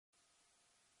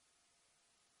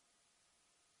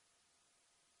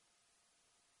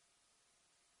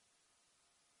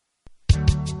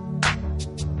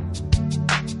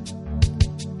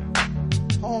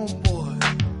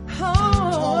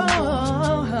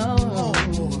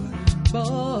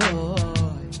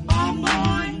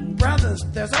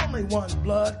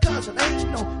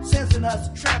killing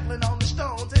us, trampling on the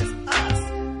stones. It's us,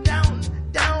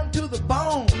 down to the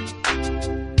bone.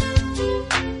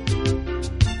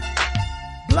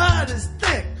 Blood is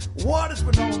thick, waters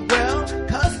were known well,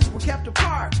 cousins were kept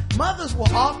apart, mothers were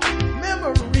often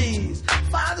memories.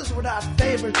 Fathers were not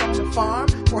favorites on the farm,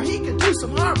 for he could do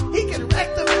some harm. He could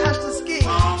wreck the master scheme,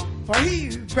 for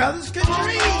he brothers could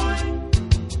dream.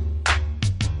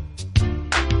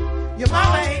 Your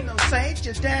mama ain't no saint,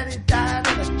 your daddy died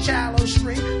in a shallow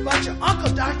stream, but your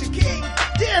uncle Dr. King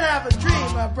did have a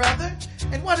dream, my brother.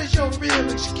 And what is your real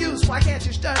excuse? Why can't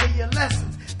you study your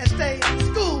lessons and stay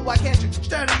in school? Why can't you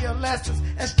study your lessons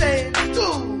and stay in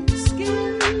school?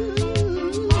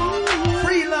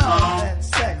 Free love and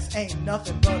sex ain't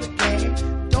nothing but a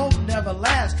game. Don't never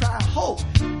last, try hope.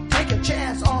 Take a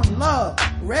chance on love,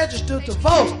 register to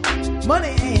vote.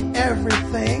 Money ain't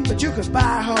everything, but you could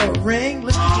buy her a ring.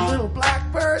 Listen to little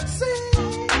blackbird sing.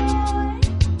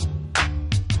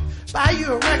 Buy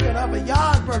you a record of a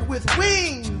yardbird with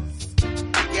wings.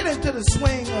 Get into the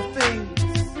swing of things,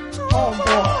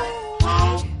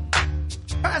 homeboy.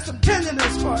 Try some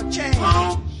tenderness for a change.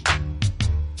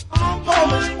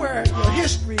 Home is where your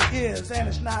history is, and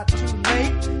it's not too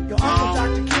late. Your uncle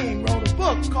Dr. King wrote a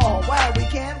book called Why We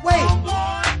Can't Wait.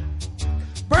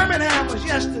 Birmingham was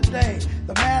yesterday.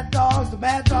 The mad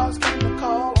dogs came to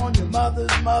call on your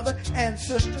mother's mother and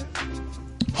sister.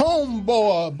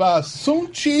 Homeboy by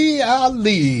Sunchi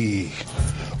Ali.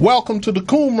 Welcome to the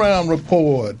Qumran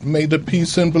Report. May the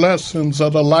peace and blessings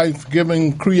of the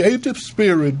life-giving creative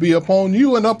spirit be upon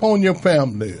you and upon your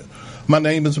family. My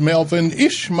name is Melvin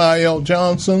Ishmael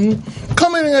Johnson,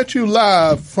 coming at you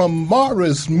live from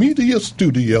Morris Media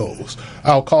Studios.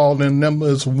 Our call-in number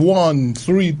is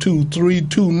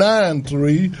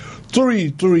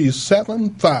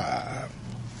 1-323-293-3375.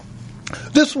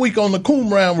 This week on the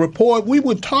Qumran Report, we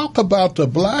would talk about the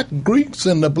Black Greeks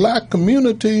in the Black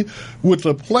community with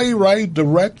the playwright,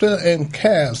 director, and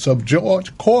cast of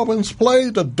George Corbin's play,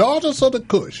 The Daughters of the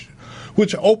Kush,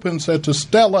 which opens at the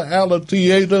Stella Alley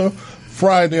Theater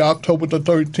Friday, October the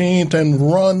 13th,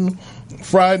 and run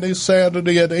Friday,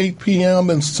 Saturday at 8 p.m.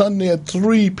 and Sunday at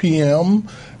 3 p.m.,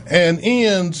 and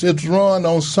it's run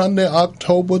on Sunday,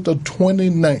 October the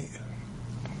 29th.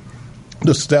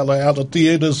 The Stella Alley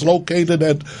Theater is located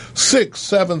at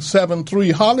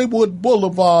 6773 Hollywood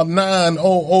Boulevard,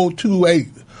 90028.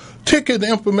 Ticket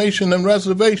information and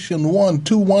reservation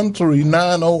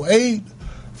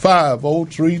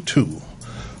 1-213-908-5032.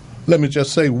 Let me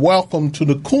just say welcome to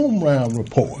the Qumran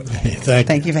Report.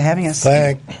 Thank you for having us.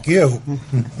 Thank you.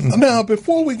 Now,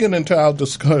 before we get into our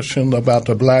discussion about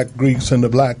the Black Greeks and the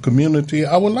Black community,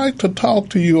 I would like to talk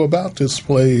to you about this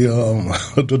play,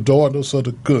 The Daughters of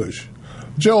the Kush.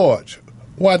 George,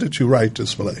 why did you write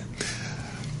this play?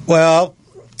 Well,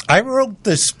 I wrote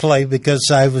this play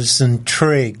because I was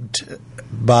intrigued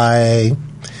by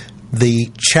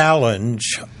the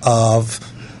challenge of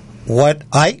what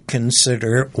I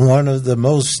consider one of the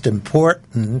most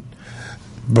important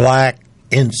black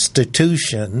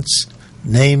institutions,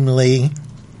 namely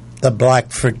the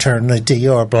black fraternity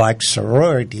or black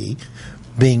sorority,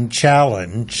 being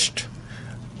challenged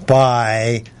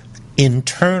by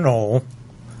internal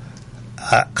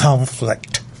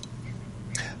conflict.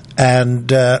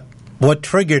 And what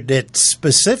triggered it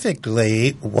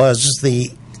specifically was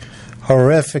the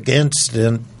horrific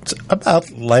incident about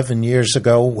 11 years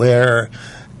ago where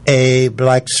a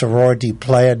black sorority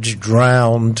pledge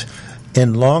drowned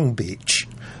in Long Beach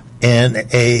in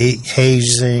a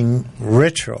hazing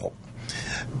ritual.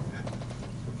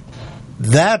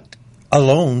 That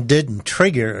alone didn't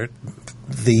trigger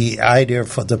the idea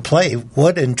for the play.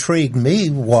 What intrigued me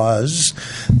was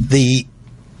the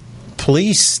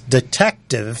police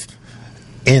detective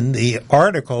in the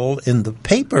article in the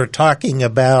paper talking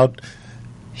about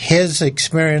his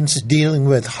experience dealing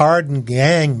with hardened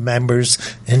gang members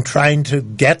and trying to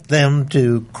get them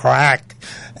to crack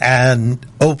and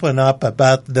open up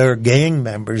about their gang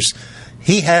members.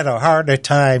 He had a harder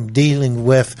time dealing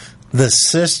with the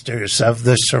sisters of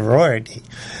the sorority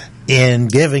in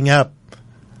giving up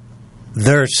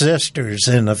their sisters,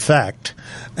 in effect.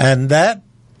 And that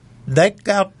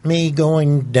got me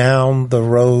going down the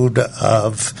road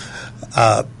of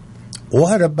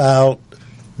what about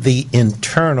the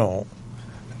internal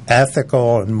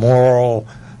ethical and moral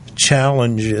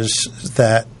challenges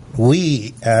that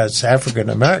we as African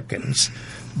Americans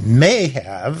may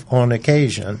have on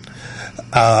occasion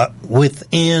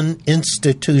within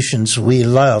institutions we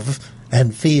love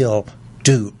and feel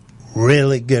do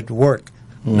really good work,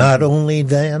 not only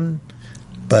then,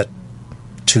 but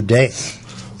today.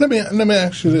 Let me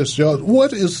ask you this, George.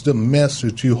 What is the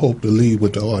message you hope to leave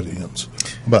with the audience?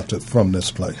 from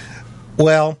this play?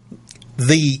 Well,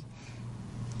 the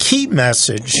key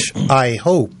message, I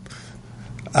hope,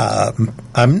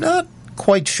 I'm not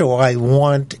quite sure I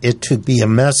want it to be a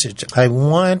message. I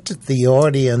want the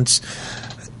audience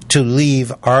to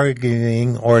leave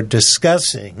arguing or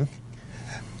discussing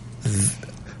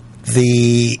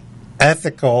the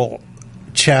ethical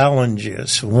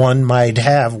challenges one might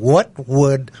have. What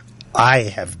would I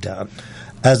have done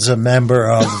as a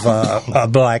member of a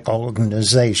black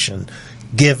organization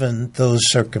given those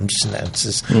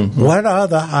circumstances? Mm-hmm. What are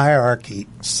the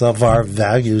hierarchies of our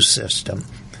value system?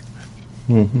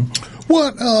 Mm-hmm.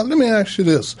 Let me ask you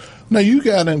this. Now, you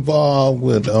got involved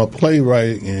with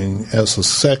playwriting as a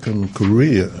second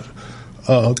career.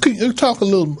 Can you talk a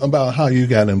little about how you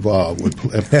got involved with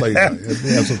playwriting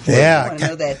as a playwright? Yeah, I want to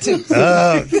know that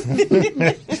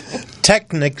too.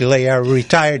 Technically, I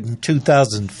retired in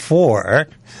 2004,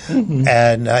 mm-hmm.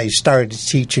 and I started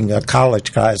teaching a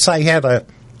college class. I had a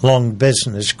long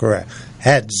business career,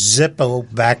 had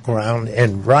Zippo background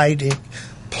in writing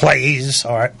plays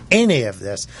or any of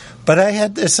this. But I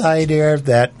had this idea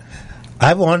that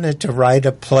I wanted to write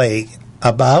a play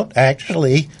about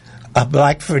actually a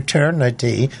black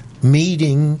fraternity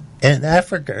meeting in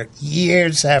Africa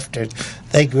years after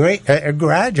they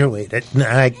graduated. And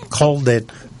I called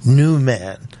it New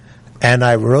Man. And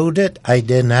I wrote it. I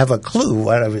didn't have a clue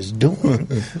what I was doing,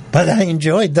 but I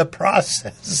enjoyed the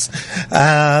process,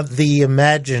 the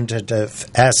imaginative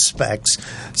aspects.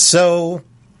 So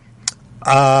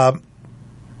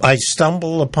I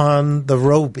stumbled upon the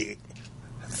Roby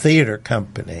Theater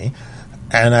Company,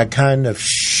 and I kind of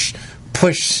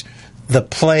pushed the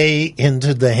play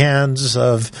into the hands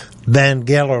of Ben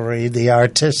Guillory, the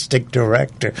artistic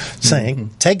director,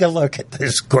 saying, take a look at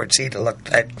this. Of course, he looked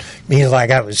at me like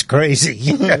I was crazy.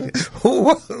 Who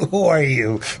are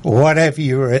you? What have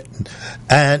you written?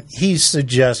 And he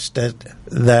suggested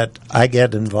that I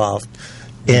get involved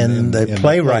in the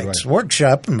playwrights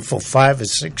workshop, and for 5 or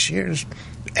 6 years,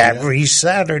 every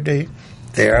Saturday,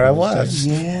 there I was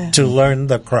to learn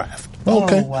the craft.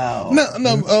 Okay. Oh, wow.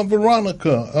 Now,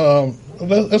 Veronica,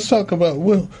 let's talk about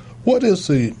what is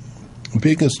the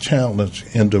biggest challenge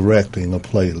in directing a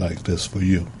play like this for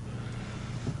you?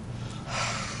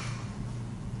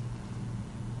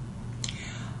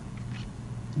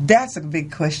 That's a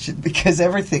big question because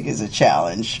everything is a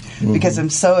challenge, mm-hmm. because I'm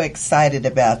so excited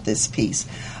about this piece.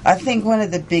 I think one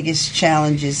of the biggest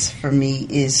challenges for me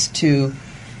is to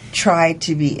try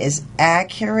to be as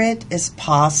accurate as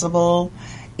possible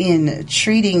in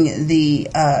treating the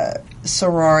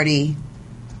sorority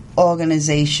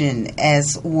organization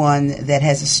as one that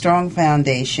has a strong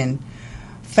foundation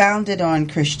founded on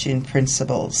Christian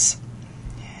principles.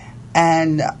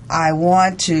 And I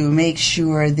want to make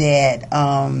sure that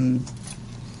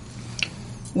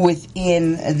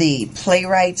within the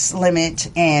playwright's limit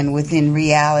and within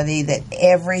reality that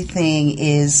everything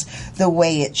is the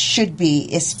way it should be,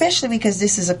 especially because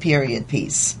this is a period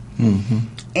piece. Mm-hmm.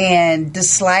 And the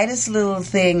slightest little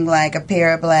thing like a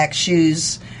pair of black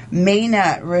shoes may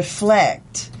not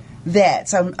reflect that.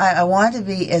 So I want to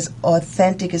be as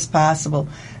authentic as possible.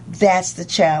 That's the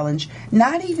challenge.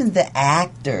 Not even the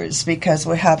actors, because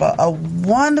we have a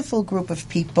wonderful group of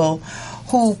people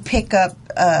who pick up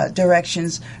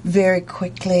directions very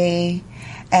quickly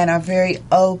and are very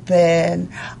open.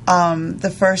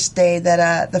 The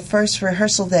first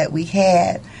rehearsal that we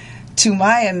had, to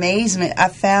my amazement, I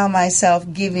found myself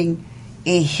giving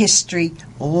a history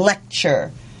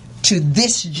lecture to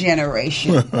this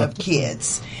generation of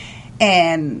kids.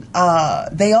 And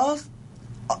they all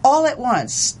at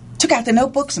once took out the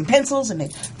notebooks and pencils and they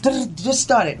just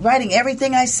started writing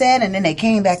everything I said, and then they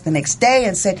came back the next day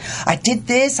and said, I did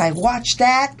this, I watched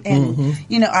that, and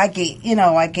mm-hmm.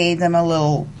 I gave them a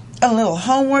little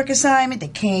homework assignment. They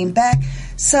came back.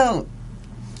 So,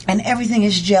 and everything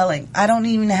is gelling. I don't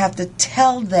even have to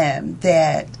tell them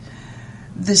that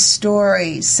the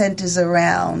story centers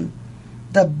around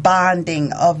the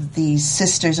bonding of these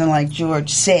sisters, and like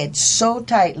George said, so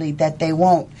tightly that they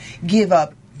won't give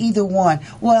up either one.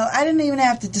 Well, I didn't even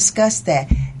have to discuss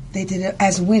that. They did it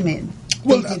as women.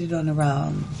 They did it on their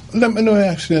own. Let me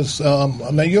ask you this.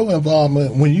 Now, your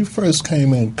involvement, when you first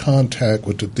came in contact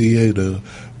with the theater,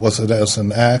 was it as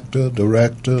an actor,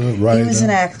 director, writer? It was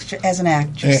as an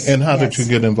actress. And how did you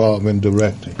get involved in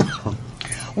directing?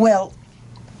 Well,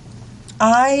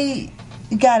 I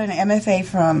got an MFA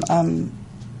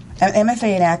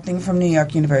in acting from New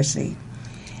York University,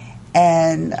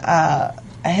 and I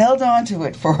held on to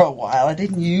it for a while. I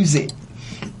didn't use it.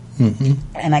 Mm-hmm.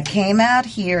 And I came out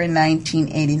here in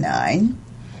 1989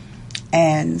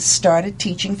 and started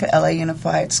teaching for LA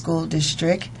Unified School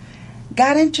District.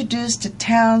 got introduced to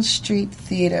Town Street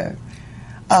Theater,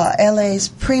 LA's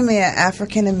premier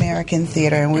African American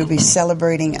theater, and we'll be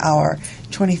celebrating our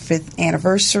 25th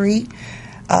anniversary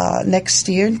next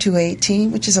year in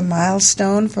 2018, which is a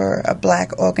milestone for a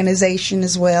black organization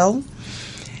as well.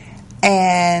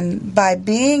 And by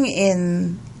being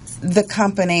in the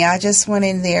company, I just went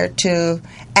in there to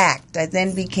act. I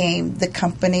then became the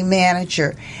company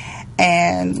manager.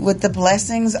 And with the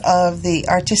blessings of the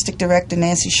artistic director,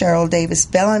 Nancy Cheryl Davis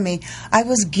Bellamy, I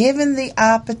was given the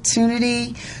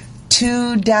opportunity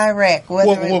to direct,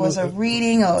 whether it was a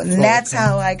reading or, and that's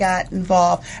how I got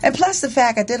involved. And plus the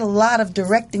fact I did a lot of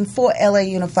directing for LA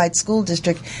Unified School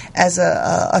District as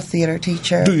a theater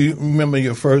teacher. Do you remember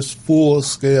your first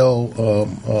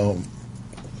full-scale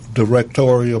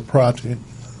directorial project?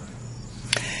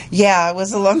 Yeah, it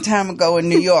was a long time ago in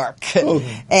New York.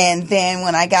 Okay. And then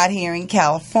when I got here in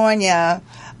California,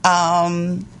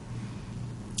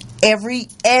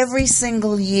 every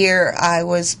single year I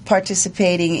was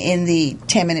participating in the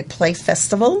 10-Minute Play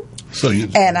Festival.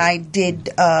 And I did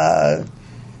the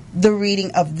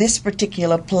reading of this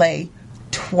particular play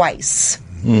twice.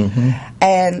 Mm-hmm.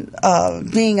 And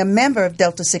being a member of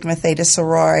Delta Sigma Theta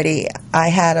sorority, I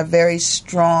had a very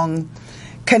strong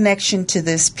connection to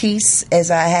this piece,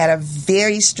 as I had a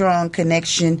very strong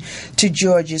connection to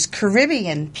George's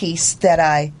Caribbean piece that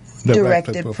I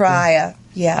directed prior.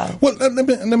 Yeah. Well, let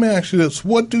me ask you this.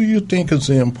 What do you think is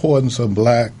the importance of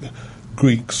black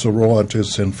Greek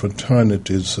sororities and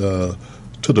fraternities to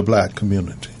the black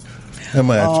community?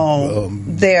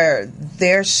 Their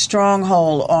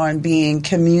stronghold on being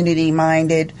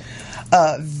community-minded,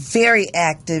 very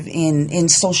active in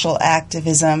social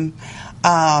activism,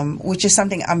 which is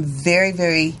something I'm very,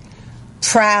 very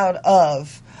proud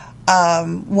of.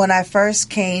 When I first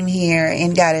came here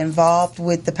and got involved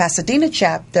with the Pasadena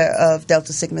chapter of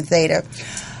Delta Sigma Theta,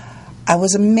 I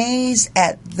was amazed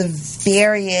at the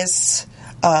various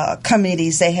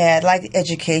committees they had, like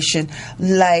education,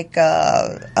 like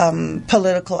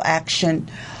political action.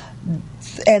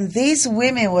 And these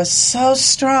women were so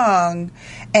strong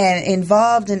and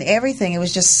involved in everything. It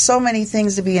was just so many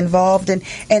things to be involved in.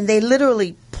 And they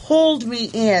literally pulled me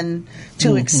in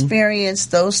to experience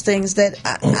those things that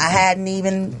I hadn't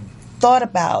even thought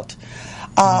about.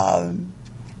 And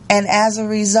as a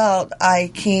result,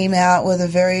 I came out with a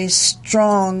very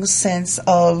strong sense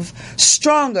of,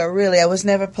 stronger really, I was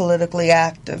never politically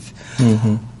active.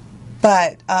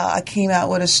 But I came out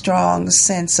with a strong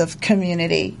sense of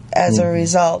community as a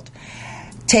result.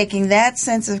 Taking that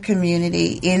sense of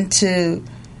community into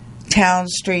Town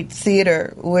Street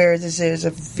Theater, where there's a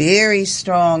very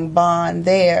strong bond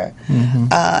there.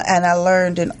 And I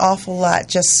learned an awful lot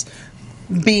just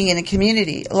being in a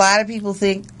community. A lot of people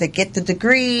think they get the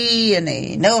degree and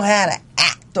they know how to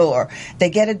act, or they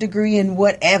get a degree in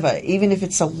whatever, even if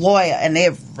it's a lawyer, and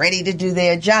they're ready to do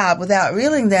their job without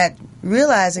realizing that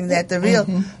the real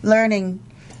learning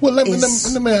let me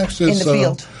ask this, in the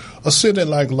field. A city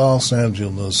like Los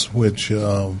Angeles, which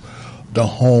the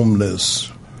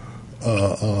homeless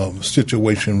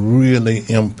situation really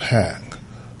impact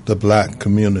the black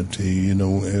community. You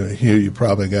know, here you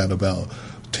probably got about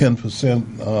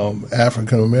 10%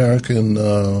 African American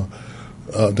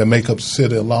that make up the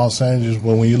city of Los Angeles.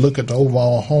 But when you look at the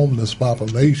overall homeless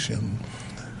population,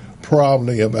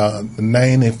 probably about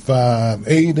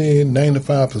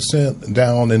 95%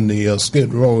 down in the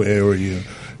Skid Row area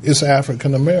is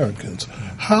African Americans.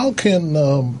 How can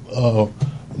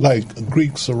like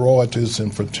Greek sororities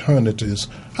and fraternities,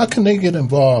 how can they get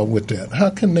involved with that? How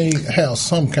can they have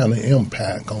some kind of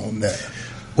impact on that?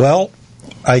 Well,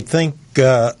 I think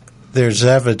there's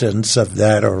evidence of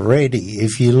that already.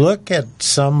 If you look at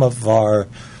some of our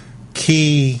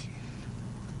key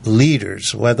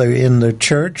leaders, whether in the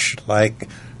church, like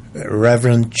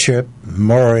Reverend Chip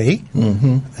Murray,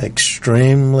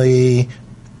 extremely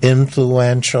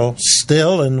influential,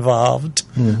 still involved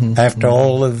after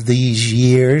all of these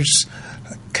years,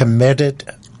 committed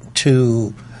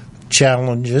to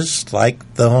challenges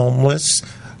like the homeless.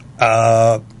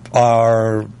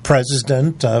 Our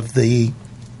president of the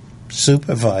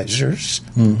supervisors,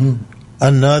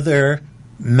 another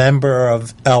member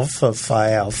of Alpha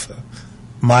Phi Alpha,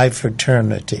 my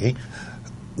fraternity.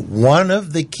 One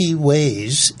of the key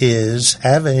ways is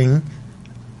having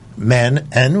men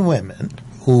and women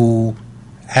who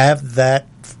have that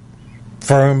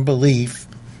firm belief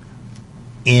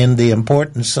in the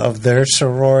importance of their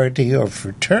sorority or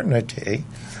fraternity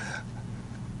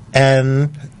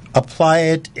and apply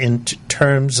it in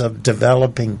terms of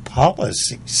developing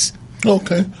policies.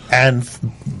 Okay. And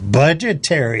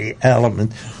budgetary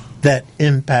elements that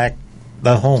impact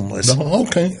the homeless.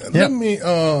 Okay. Yep. Let me.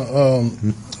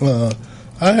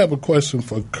 I have a question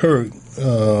for Kurt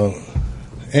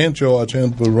and George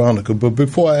and Veronica. But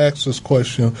before I ask this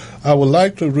question, I would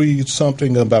like to read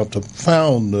something about the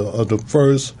founder of the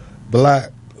first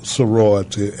black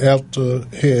sorority, Ethel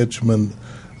Hedgeman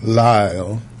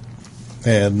Lyle.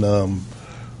 And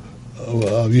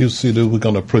you see that we're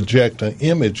going to project an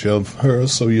image of her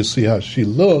so you see how she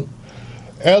looked.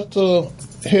 Ethel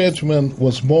Hedgeman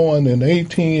was born in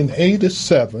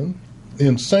 1887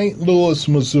 in St. Louis,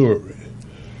 Missouri.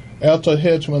 Ethel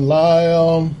Hedgeman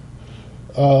Lyle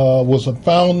was a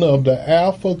founder of the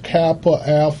Alpha Kappa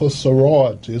Alpha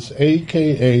sororities,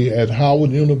 a.k.a. at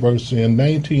Howard University in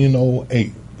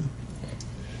 1908.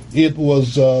 It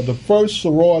was the first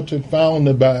sorority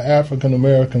founded by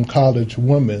African-American college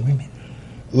women.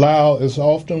 Lyle is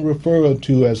often referred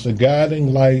to as the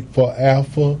guiding light for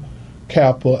Alpha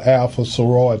Kappa Alpha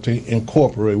Sorority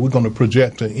Incorporated. We're going to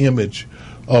project an image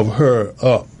of her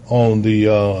up on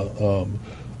the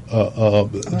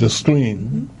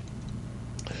screen.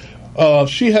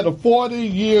 She had a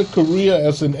 40-year career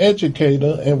as an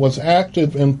educator and was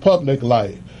active in public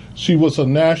life. She was a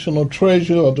national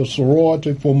treasure of the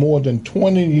sorority for more than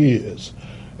 20 years.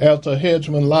 Ethel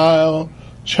Hedgeman Lyle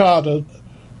chartered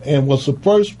and was the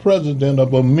first president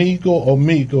of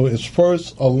Amigo, its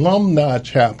first alumni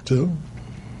chapter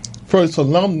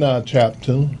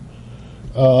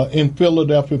in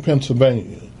Philadelphia,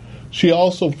 Pennsylvania. She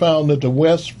also founded the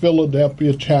West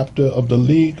Philadelphia chapter of the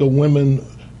League of Women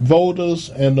Voters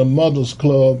and the Mothers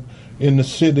Club in the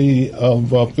city of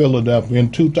Philadelphia.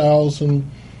 In 2000,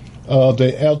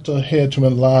 the Ethel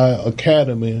Hedgeman Lyle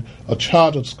Academy, a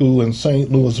charter school in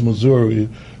St. Louis, Missouri,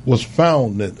 was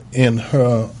founded in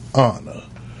her honor.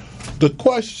 The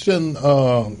question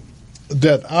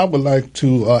that I would like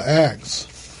to ask,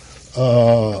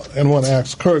 and want to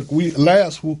ask Kirk,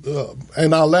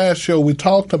 in our last show we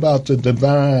talked about the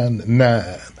Divine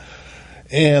Nine,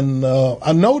 and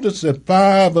I noticed that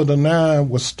 5 of the 9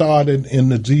 were started in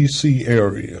the D.C.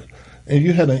 area, and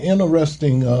you had an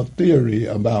interesting theory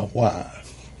about why.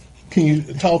 Can you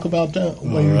talk about that?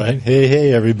 All right.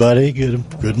 Hey, everybody.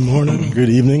 Good morning, good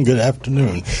evening, good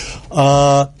afternoon.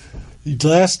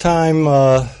 Last time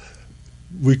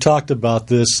we talked about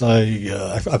this,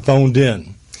 I phoned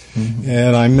in,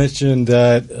 and I mentioned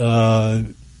that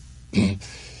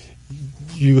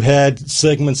you had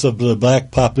segments of the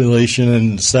black population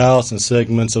in the South and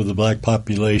segments of the black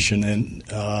population in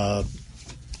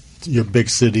your big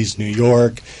cities, New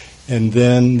York, and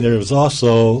then there was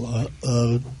also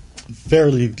a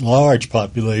fairly large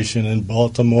population in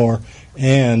Baltimore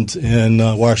and in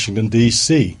Washington,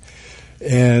 D.C.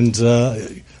 And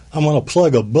I'm going to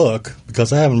plug a book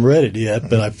because I haven't read it yet,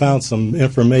 but I found some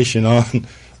information on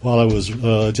while I was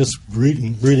just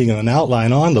reading an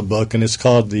outline on the book, and it's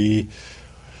called The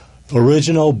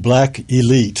Original Black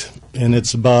Elite, and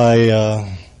it's by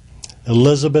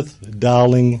Elizabeth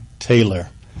Dowling Taylor.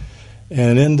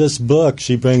 And in this book,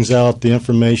 she brings out the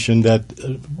information that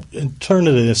in turn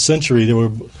of the century, there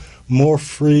were more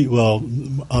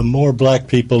more black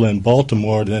people in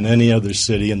Baltimore than any other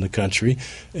city in the country.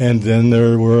 And then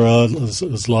there were a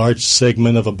large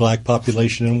segment of a black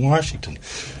population in Washington.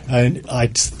 And I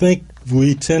think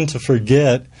we tend to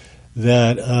forget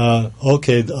that, a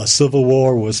civil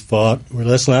war was fought. Well,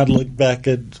 let's not look back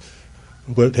at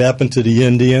what happened to the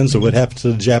Indians or what happened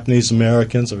to the Japanese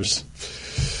Americans or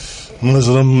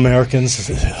Muslim Americans,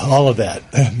 all of that.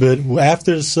 But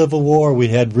after the Civil War, we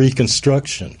had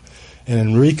Reconstruction. And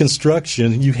in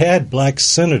Reconstruction, you had black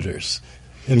senators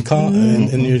in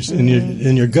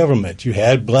your government. You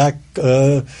had black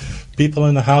people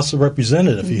in the House of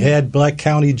Representatives. You had black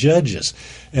county judges.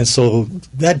 And so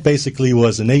that basically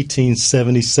was in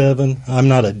 1877. I'm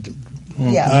not a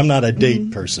date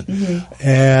person.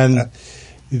 And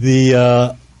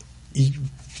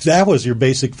that was your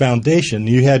basic foundation.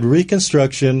 You had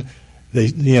Reconstruction.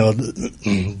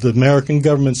 The American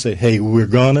government said, "Hey, we're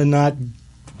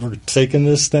taking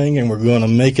this thing and we're going to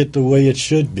make it the way it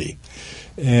should be."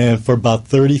 And for about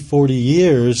 30, 40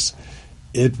 years,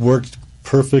 it worked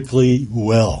perfectly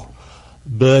well.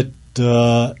 But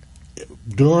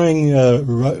during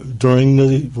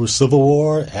the Civil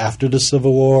War, after the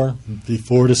Civil War,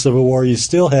 before the Civil War, you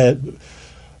still had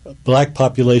black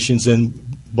populations in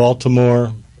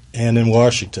Baltimore and in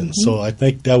Washington. So I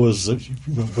think that was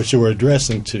what you were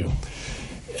addressing to.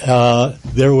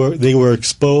 They were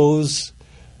exposed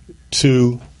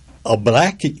to a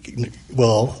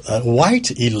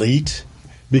white elite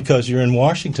because you're in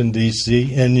Washington,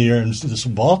 D.C., and you're in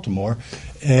Baltimore,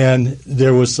 and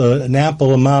there was an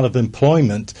ample amount of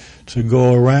employment to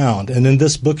go around. And in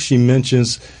this book, she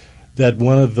mentions that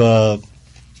one of the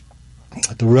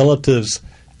relatives,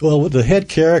 well, the head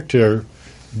character,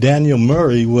 Daniel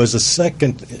Murray, was a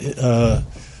second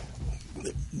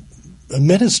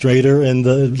administrator in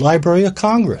the Library of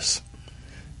Congress.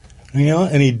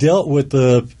 And he dealt with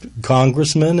the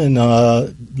congressmen and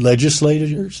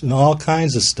legislators and all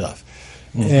kinds of stuff.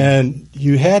 Mm-hmm. And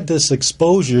you had this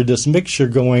exposure, this mixture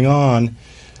going on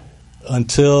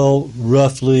until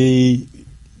roughly,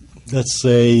 let's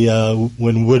say,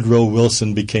 when Woodrow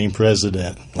Wilson became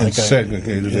president.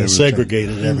 Segregated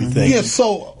everything. Yeah,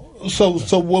 so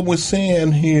what we're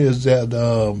saying here is that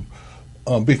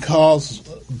because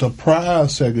the prior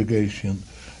segregation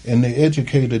and the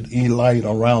educated elite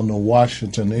around the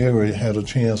Washington area had a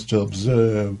chance to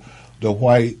observe the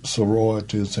white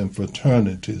sororities and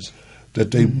fraternities,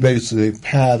 that they basically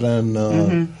pattern.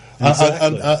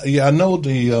 Exactly. I know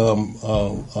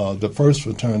the first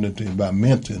fraternity by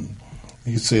Minton.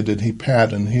 He said that he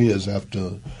patterned his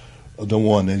after the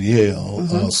one at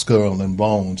Yale, Skull and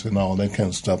Bones and all that kind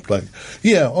of stuff. I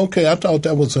thought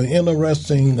that was an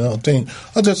interesting thing.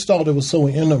 I just thought it was so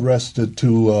interesting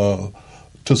to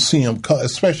see him,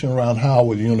 especially around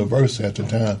Howard University at the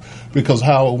time, because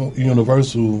Howard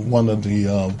University was one of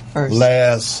the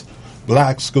last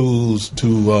black schools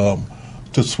to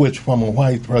switch from a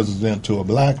white president to a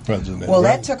black president. Well,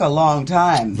 that took a long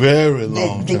time. Very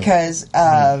long time. Because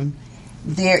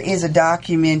there is a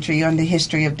documentary on the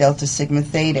history of Delta Sigma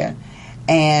Theta,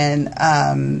 and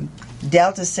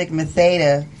Delta Sigma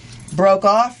Theta broke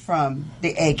off from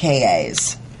the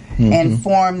AKAs and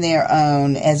formed their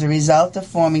own as a result of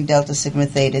forming Delta Sigma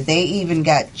Theta. They even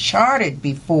got chartered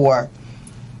before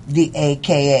the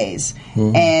AKAs.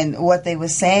 And what they were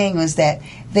saying was that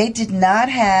they did not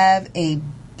have a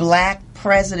black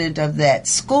president of that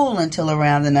school until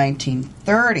around the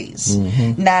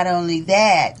 1930s. Not only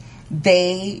that,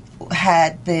 they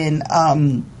had been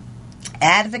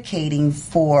advocating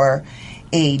for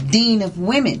a dean of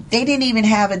women. They didn't even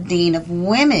have a dean of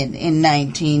women in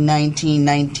 1919,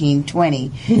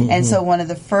 1920. And so one of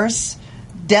the first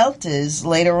deltas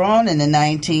later on in the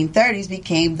 1930s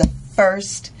became the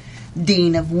first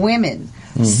dean of women.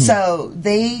 So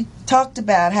they talked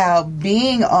about how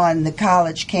being on the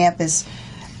college campus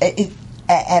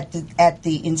at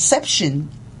the inception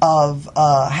of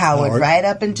Howard, right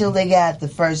up until they got the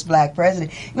first black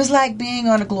president, it was like being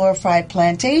on a glorified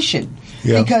plantation,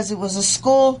 because it was a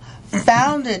school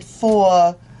founded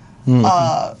for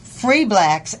free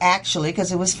blacks, actually,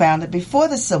 because it was founded before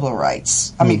the civil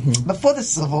rights. Before the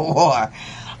Civil War.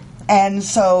 And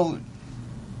so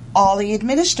all the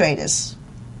administrators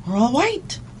were all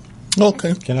white.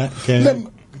 Okay. Can I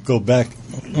go back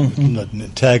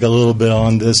and tag a little bit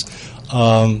on this?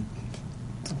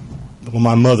 Well,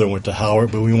 my mother went to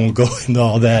Howard, but we won't go into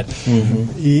all that.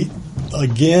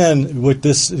 Again, with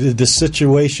this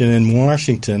situation in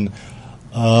Washington,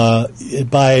 by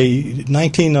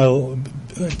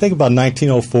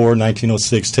 1904,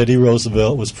 1906, Teddy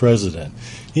Roosevelt was president.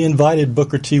 He invited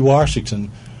Booker T.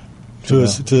 Washington to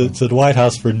the White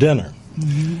House for dinner.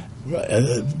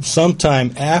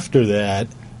 Sometime after that,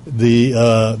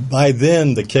 by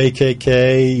then the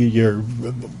KKK, your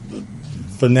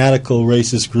fanatical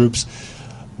racist groups,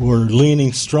 were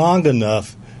leaning strong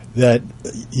enough that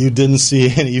you didn't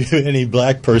see any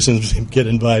black persons get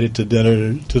invited to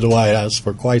dinner to the White House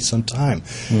for quite some time.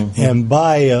 And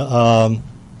by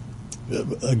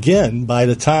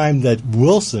the time that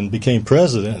Wilson became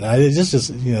president, this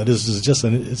is just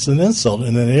an insult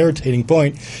and an irritating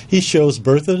point. He shows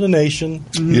Birth of the Nation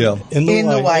in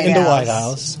the White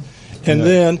House, and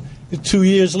then 2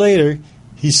 years later,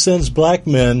 he sends black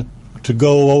men to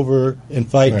go over and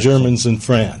fight Germans in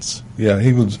France. Yeah,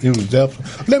 he was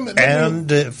definitely.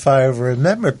 And if I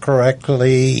remember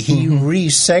correctly, he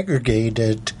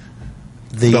resegregated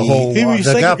the whole. He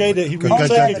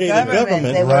resegregated the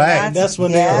government, right? And that's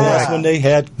when they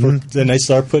had. Then they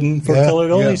start putting for colored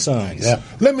only signs. Yeah.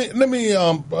 Let me.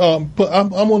 I'm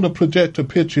going to project a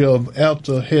picture of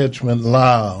Elta Hedgeman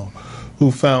Lyle,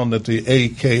 who founded the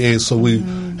AKA, so we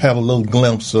have a little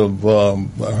glimpse of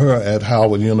her at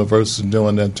Howard University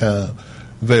during that time,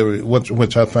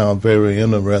 which I found very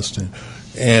interesting.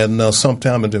 And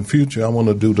sometime in the future, I want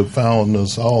to do the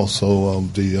founders also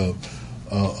of the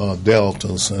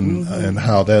Deltas and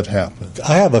how that happened.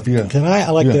 I have a. Can I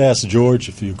like to ask George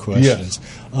a few questions?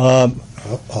 Yes.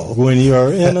 When you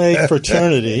are in a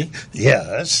fraternity,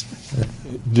 yes.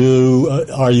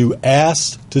 Are you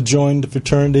asked to join the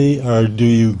fraternity, or do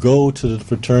you go to the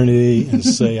fraternity and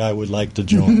say, I would like to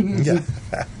join?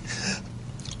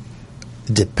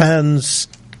 Depends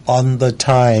on the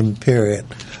time period.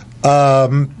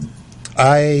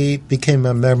 I became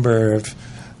a member of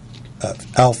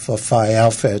Alpha Phi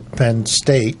Alpha at Penn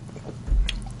State,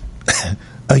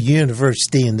 a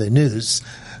university in the news,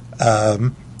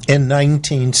 in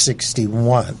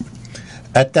 1961.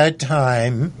 At that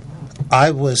time,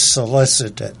 I was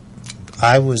solicited.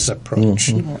 I was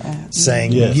approached,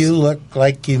 saying, Yes. "You look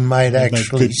like you might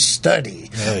actually study."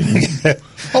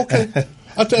 Okay.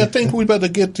 I think we better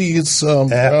get these.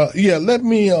 Let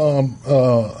me.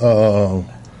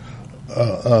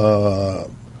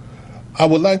 I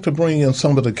would like to bring in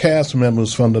some of the cast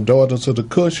members from the Daughters of the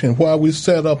Kush, and while we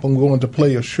set up, I'm going to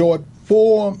play a short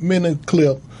 4-minute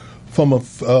clip from a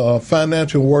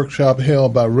financial workshop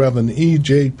held by Reverend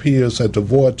E.J. Pierce at the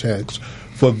Vortex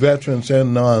for veterans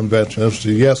and non-veterans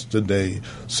yesterday,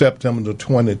 September the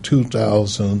 20th,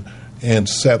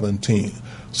 2017.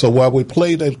 So while we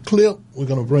play that clip, we're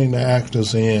going to bring the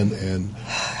actors in and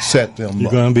set them You're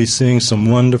up. going to be seeing some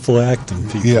wonderful acting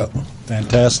people. Yeah.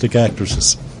 Fantastic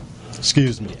actresses.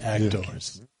 Excuse me,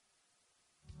 actors.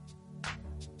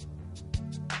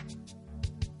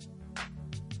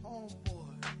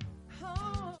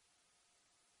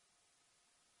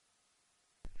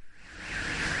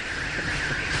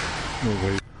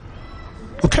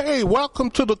 Okay,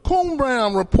 welcome to the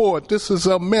Qumran Report. This is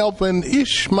Melvin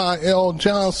Ishmael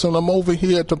Johnson. I'm over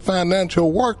here at the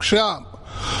financial workshop.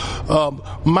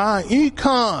 My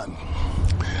econ.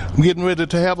 I'm getting ready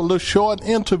to have a little short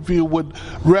interview with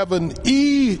Reverend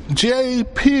E.J.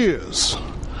 Pierce.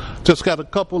 Just got a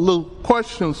couple little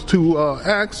questions to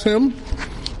ask him.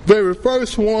 Very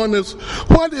first one is,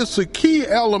 what is the key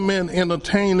element in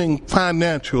attaining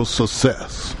financial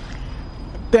success?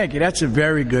 Thank you. That's a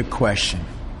very good question.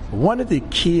 One of the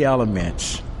key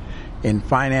elements in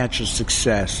financial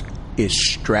success is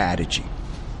strategy.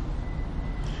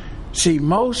 See,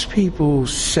 most people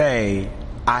say,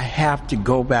 I have to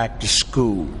go back to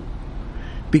school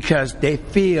because they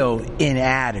feel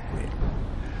inadequate.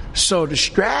 So the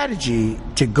strategy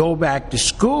to go back to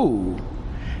school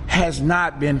has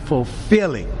not been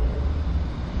fulfilling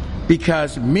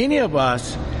because many of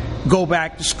us go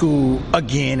back to school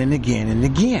again and again and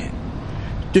again.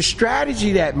 The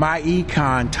strategy that my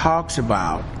econ talks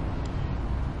about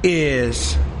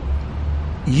is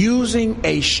using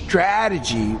a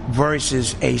strategy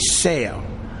versus a sale.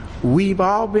 We've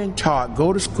all been taught,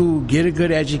 go to school, get a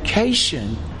good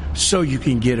education so you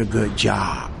can get a good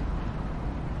job.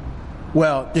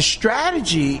 Well, the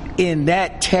strategy in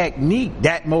that technique,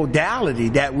 that modality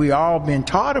that we all been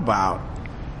taught about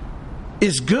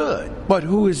is good, but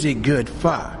who is it good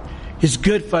for? It's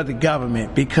good for the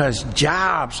government because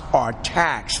jobs are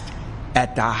taxed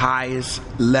at the highest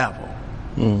level.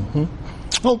 Mm-hmm.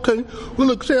 Okay,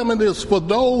 well, examine this. For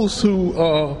those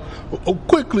who,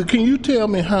 quickly, can you tell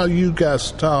me how you got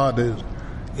started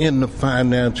in the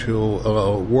financial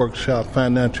workshop,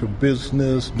 financial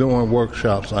business, doing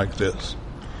workshops like this?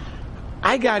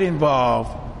 I got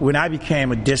involved when I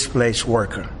became a displaced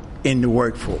worker in the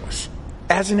workforce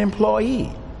as an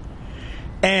employee.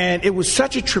 And it was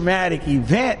such a traumatic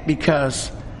event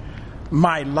because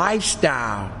my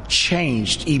lifestyle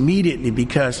changed immediately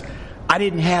because I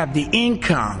didn't have the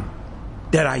income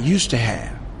that I used to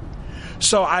have.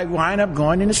 So I wound up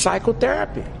going into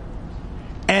psychotherapy.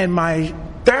 And my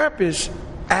therapist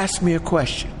asked me a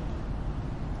question.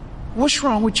 What's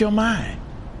wrong with your mind?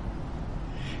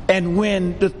 And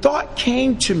when the thought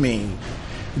came to me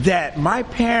that my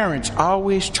parents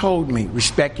always told me,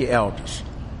 respect your elders.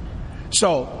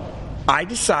 So I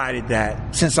decided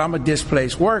that since I'm a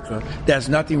displaced worker, there's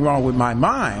nothing wrong with my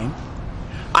mind.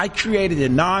 I created a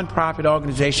nonprofit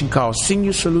organization called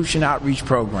Senior Solution Outreach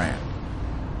Program.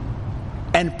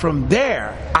 And from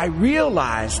there, I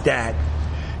realized that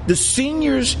the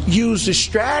seniors used a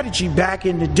strategy back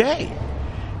in the day.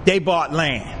 They bought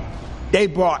land. They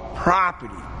bought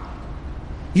property.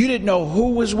 You didn't know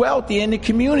who was wealthy in the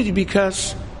community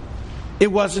because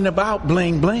it wasn't about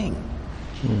bling bling.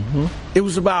 Mm-hmm. It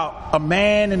was about a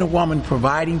man and a woman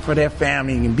providing for their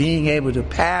family and being able to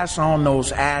pass on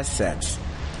those assets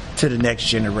to the next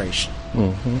generation.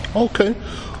 Mm-hmm. Okay.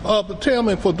 But tell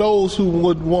me, for those who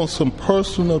would want some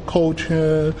personal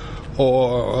coaching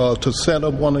or to set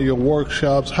up one of your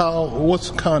workshops,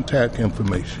 what's the contact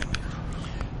information?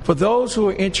 For those who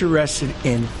are interested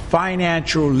in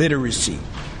financial literacy,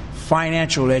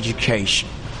 financial education,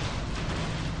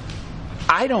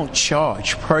 I don't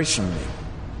charge personally.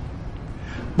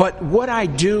 But what I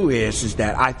do is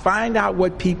that I find out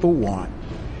what people want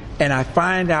and I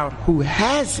find out who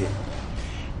has it.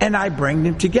 and I bring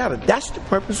them together. That's the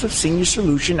purpose of Senior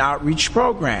Solution Outreach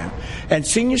Program. And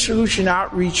Senior Solution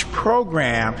Outreach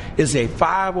Program is a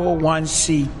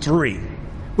 501c3,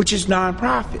 which is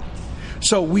nonprofit.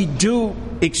 So we do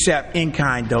accept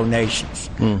in-kind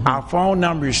donations. Our phone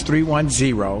number is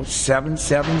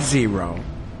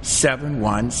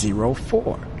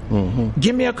 310-770-7104.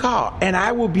 Give me a call, and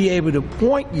I will be able to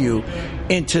point you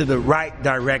into the right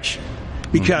direction.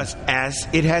 Because as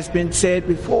it has been said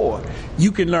before,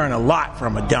 you can learn a lot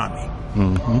from a dummy.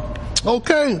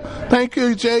 Okay. Thank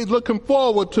you, Jay. Looking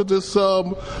forward to this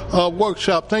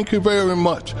workshop. Thank you very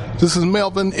much. This is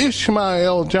Melvin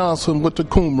Ishmael Johnson with the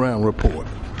Qumran Report.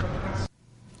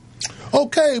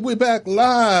 Okay, we're back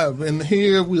live, and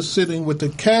here we're sitting with the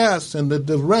cast and the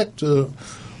director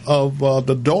of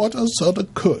the Daughters of the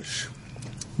Kush.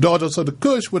 Daughters of the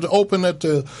Kush would open at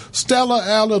the Stella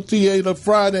Adler Theater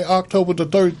Friday, October the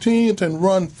 13th, and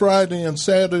run Friday and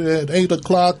Saturday at 8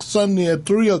 o'clock, Sunday at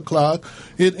 3 o'clock.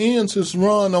 It ends its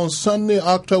run on Sunday,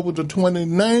 October the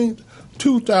 29th,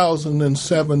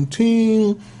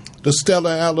 2017. The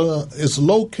Stella Adler is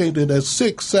located at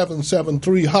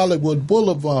 6773 Hollywood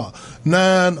Boulevard,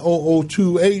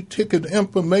 90028. Ticket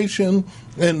information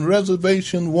and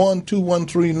reservation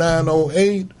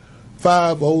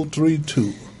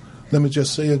 1-213-908-5032. Let me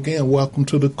just say again, welcome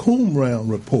to the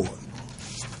Qumran Report.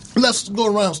 Let's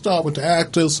go around, start with the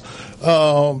actors.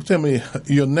 Tell me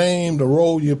your name, the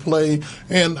role you play,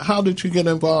 and how did you get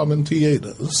involved in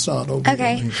theater? Let's start over.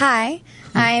 Okay, hi.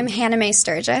 I'm Hannah Mae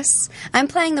Sturgis. I'm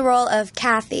playing the role of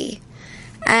Kathy,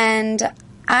 and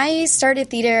I started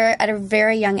theater at a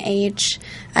very young age.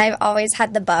 I've always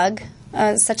had the bug.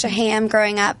 I was such a ham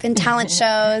growing up in talent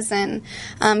shows and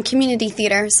community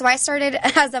theater. So I started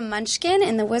as a munchkin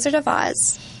in The Wizard of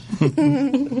Oz.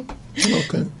 Okay.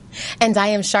 And I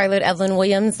am Charlotte Evelyn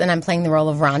Williams, and I'm playing the role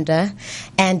of Rhonda.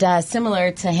 And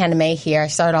similar to Hannah Mae here, I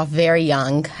started off very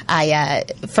young. I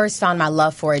first found my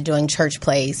love for it doing church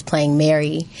plays, playing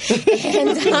Mary,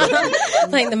 and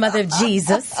playing the mother of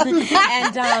Jesus. And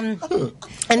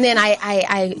then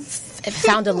I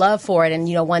found a love for it and,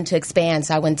 wanted to expand.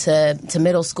 So I went to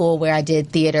middle school where I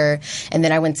did theater, and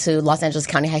then I went to Los Angeles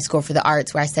County High School for the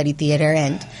Arts where I studied theater,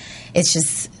 and it's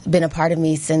just been a part of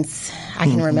me since I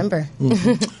can remember.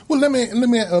 Well, let me.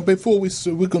 Before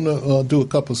we're going to do a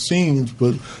couple scenes,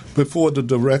 but before the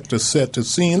director set the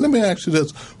scene, let me ask you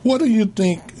this: what do you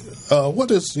think?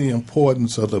 What is the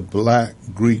importance of the Black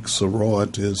Greek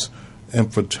sororities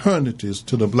and fraternities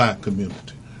to the Black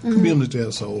community? Community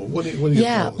as a whole. What do you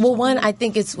well, one, I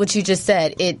think it's what you just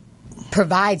said. It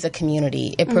provides a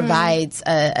community. It provides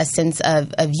a sense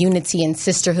of unity and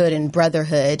sisterhood and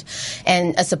brotherhood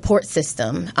and a support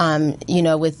system.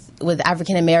 With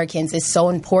African Americans, it's so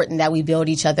important that we build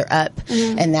each other up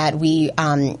and that we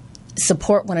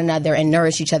support one another and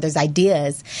nourish each other's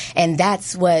ideas. And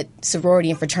that's what sorority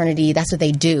and fraternity, that's what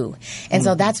they do. And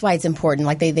so that's why it's important.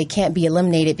 Like they can't be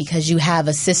eliminated because you have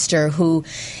a sister who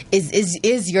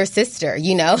is your sister,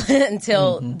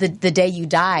 until the day you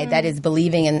die, that is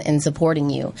believing and supporting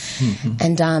you.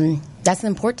 And that's the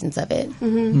importance of it.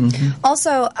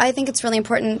 Also, I think it's really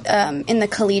important in the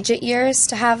collegiate years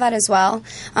to have that as well.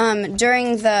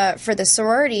 For the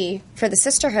sorority, for the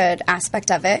sisterhood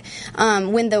aspect of it,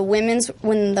 when the women's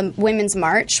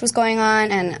march was going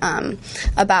on and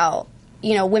about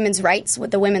women's rights with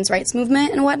the women's rights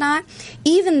movement and whatnot,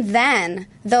 even then,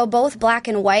 though both black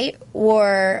and white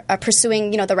were pursuing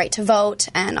the right to vote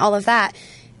and all of that,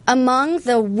 among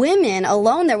the women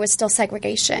alone, there was still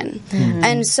segregation.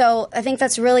 And so I think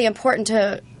that's really important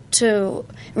to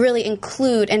really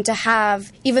include and to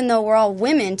have, even though we're all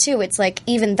women too, it's like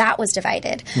even that was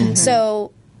divided.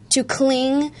 So to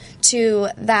cling to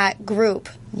that group,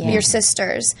 your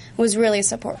sisters, was really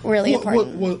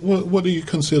important. What do you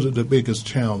consider the biggest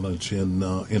challenge in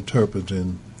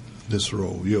interpreting this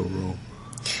role, your role?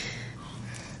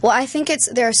 Well, I think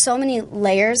there are so many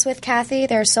layers with Kathy.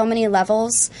 There are so many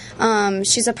levels.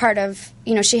 She's a part of,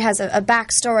 she has a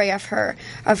backstory of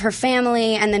her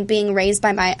family, and then being raised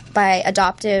by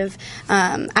adoptive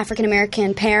African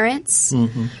American parents.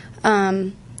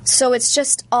 So it's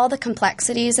just all the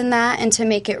complexities in that, and to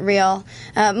make it real.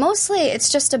 Mostly,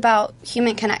 it's just about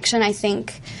human connection, I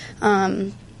think.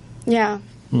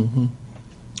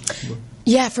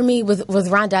 Yeah, for me, with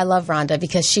Rhonda, I love Rhonda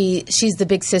because she's the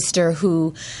big sister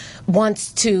who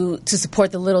wants to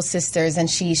support the little sisters, and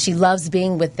she loves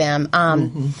being with them.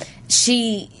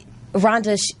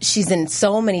 Rhonda, she's in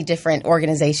so many different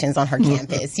organizations on her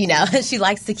campus. She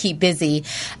likes to keep busy,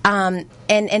 and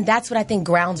that's what I think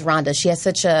grounds Rhonda. She has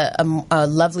such a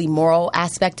lovely moral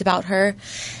aspect about her,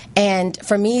 and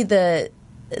for me,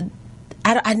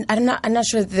 I'm not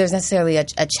sure that there's necessarily a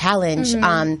challenge,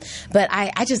 but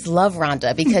I just love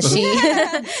Rhonda because she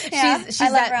she's I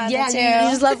love Rhonda too.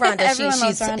 You just love Rhonda. Everyone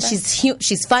loves Rhonda.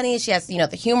 She's funny. She has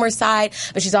the humor side,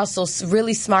 but she's also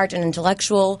really smart and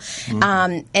intellectual,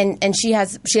 and she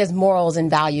has morals and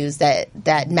values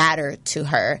that matter to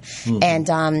her, and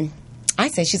I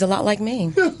say she's a lot like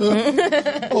me.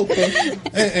 Okay,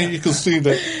 and you can see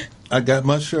that I got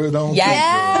my shirt on.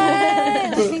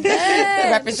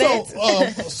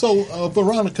 So,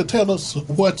 Veronica, tell us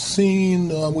what scene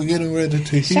we're getting ready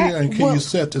to hear, and can you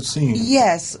set the scene?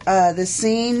 Yes, the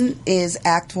scene is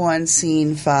Act 1,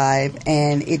 Scene 5,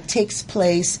 and it takes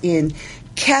place in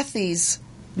Kathy's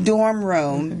dorm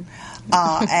room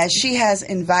as she has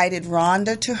invited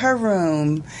Rhonda to her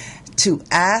room to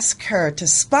ask her to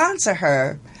sponsor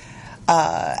her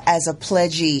as a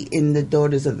pledgee in the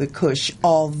Daughters of the Kush,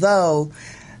 although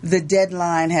the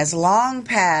deadline has long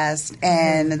passed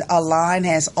and a line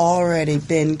has already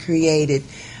been created.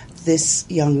 This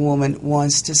young woman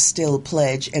wants to still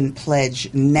pledge and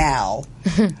pledge now.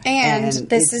 And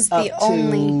this is the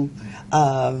only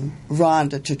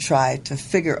Rhonda to try to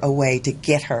figure a way to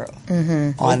get her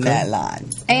on that line.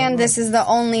 And this is the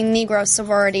only Negro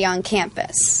sorority on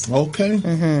campus. Okay.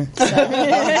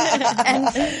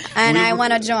 And I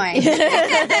want to join.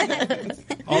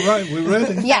 All right, we're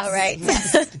ready. Yes. All right.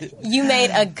 You made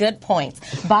a good point.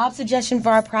 Bob's suggestion for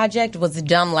our project was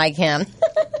dumb like him.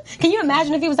 Can you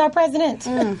imagine if he was our president?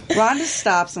 Rhonda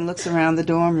stops and looks around the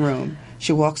dorm room.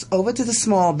 She walks over to the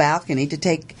small balcony to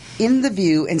take in the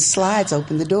view and slides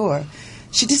open the door.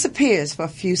 She disappears for a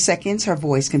few seconds. Her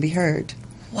voice can be heard.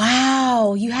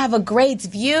 Wow, you have a great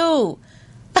view.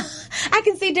 I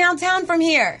can see downtown from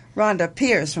here. Rhonda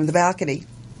appears from the balcony.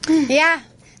 Yeah,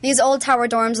 these old tower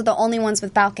dorms are the only ones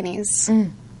with balconies.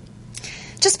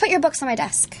 Just put your books on my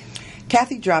desk.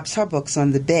 Kathy drops her books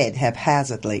on the bed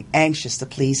haphazardly, anxious to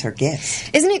please her guest.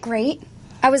 Isn't it great?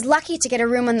 I was lucky to get a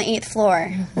room on the 8th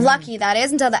floor. Lucky, that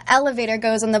is, until the elevator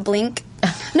goes on the blink.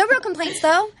 No real complaints,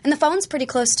 though, and the phone's pretty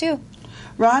close, too.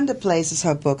 Rhonda places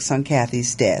her books on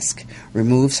Kathy's desk,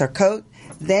 removes her coat,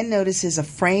 then notices a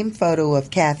framed photo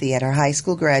of Kathy at her high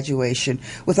school graduation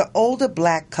with an older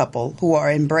black couple who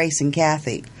are embracing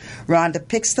Kathy. Rhonda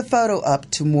picks the photo up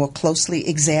to more closely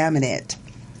examine it.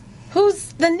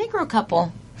 Who's the Negro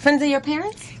couple? Friends of your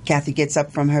parents? Kathy gets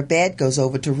up from her bed, goes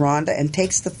over to Rhonda, and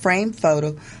takes the framed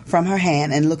photo from her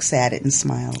hand and looks at it and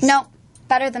smiles. No,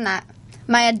 better than that.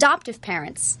 My adoptive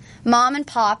parents, Mom and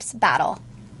Pop's battle.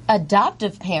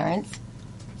 Adoptive parents?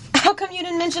 How come you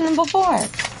didn't mention them before?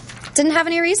 Didn't have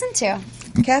any reason to.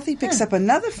 Kathy picks up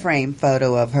another framed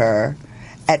photo of her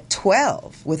at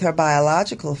 12 with her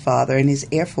biological father in his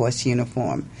Air Force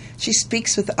uniform. She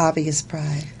speaks with obvious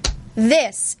pride.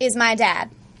 This is my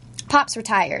dad. Pop's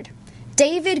retired.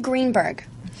 David Greenberg.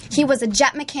 He was a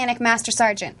jet mechanic master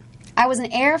sergeant. I was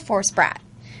an Air Force brat.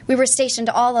 We were stationed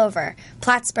all over.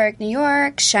 Plattsburgh, New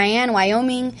York, Cheyenne,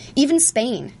 Wyoming, even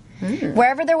Spain.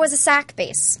 Wherever there was a SAC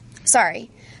base. Sorry,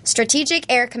 Strategic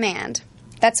Air Command.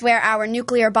 That's where our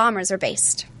nuclear bombers are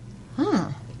based.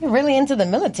 You're really into the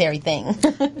military thing.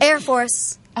 Air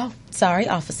Force. Oh, sorry,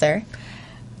 officer.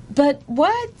 But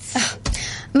what?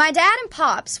 My dad and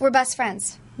Pops were best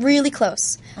friends. Really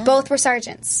close. Both were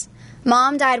sergeants.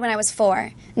 Mom died when I was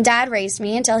 4. Dad raised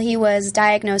me until he was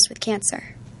diagnosed with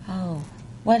cancer. Oh,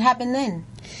 what happened then?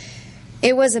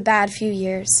 It was a bad few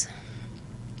years.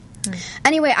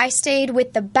 Anyway, I stayed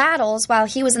with the Battles while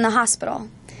he was in the hospital.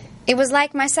 It was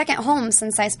like my second home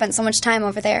since I spent so much time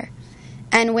over there.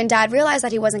 And when Dad realized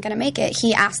that he wasn't going to make it,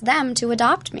 he asked them to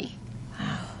adopt me.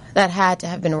 That had to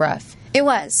have been rough. It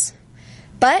was.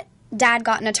 But Dad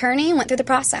got an attorney and went through the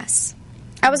process.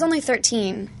 I was only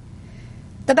 13.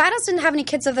 The Battles didn't have any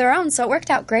kids of their own, so it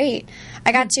worked out great.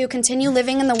 I got to continue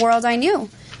living in the world I knew,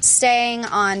 staying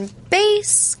on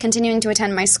base, continuing to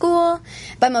attend my school,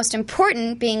 but most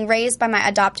important, being raised by my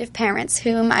adoptive parents,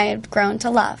 whom I had grown to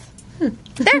love.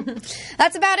 There.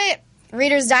 That's about it.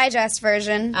 Reader's Digest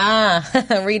version.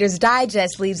 Reader's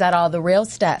Digest leaves out all the real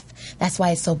stuff. That's why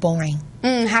it's so boring.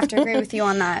 Have to agree with you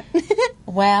on that.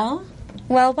 Well,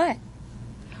 what?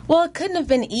 Well, it couldn't have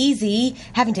been easy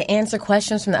having to answer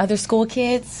questions from the other school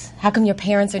kids. How come your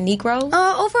parents are Negroes?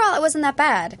 Overall, it wasn't that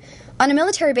bad. On a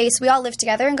military base, we all live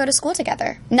together and go to school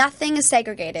together. Nothing is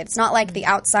segregated. It's not like the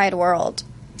outside world.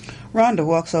 Rhonda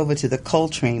walks over to the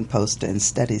Coltrane poster and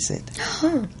studies it.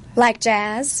 Like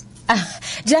jazz?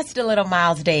 Just a little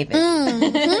Miles Davis.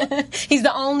 He's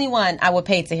the only one I would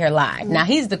pay to hear live. Now,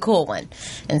 he's the cool one.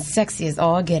 And sexy as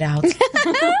all get out.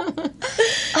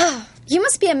 You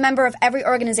must be a member of every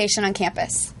organization on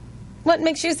campus. What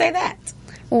makes you say that?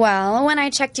 Well, when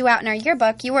I checked you out in our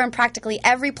yearbook, you were in practically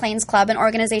every Plains Club and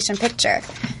organization picture.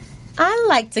 I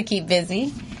like to keep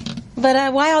busy.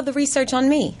 But why all the research on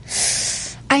me?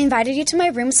 I invited you to my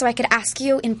room so I could ask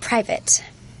you in private.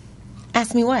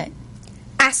 Ask me what?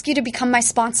 Ask you to become my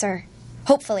sponsor.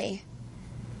 Hopefully.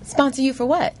 Sponsor you for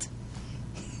what?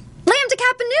 Lambda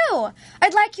Kappa Nu!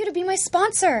 I'd like you to be my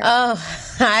sponsor.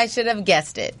 Oh, I should have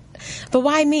guessed it. But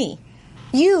why me?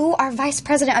 You are vice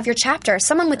president of your chapter,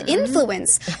 someone with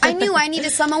influence. I knew I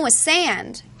needed someone with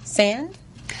sand. Sand?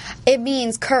 It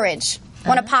means courage.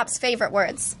 One of Pop's favorite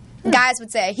words. Guys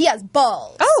would say, he has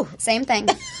balls. Oh. Same thing.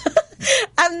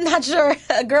 I'm not sure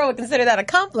a girl would consider that a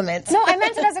compliment. No, I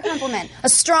meant it as a compliment. A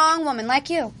strong woman like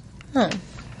you.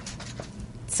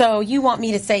 So you want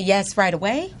me to say yes right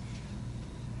away?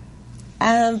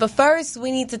 But first,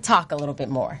 we need to talk a little bit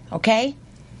more, okay?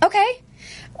 Okay.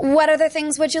 What other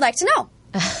things would you like to know?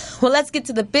 Well, let's get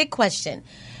to the big question.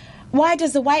 Why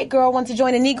does a white girl want to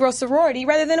join a Negro sorority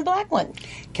rather than a black one?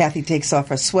 Kathy takes off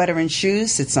her sweater and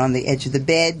shoes, sits on the edge of the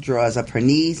bed, draws up her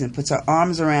knees, and puts her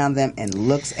arms around them and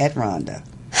looks at Rhonda.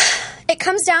 It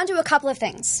comes down to a couple of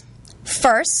things.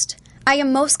 First, I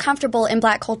am most comfortable in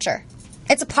black culture.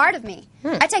 It's a part of me.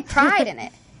 I take pride in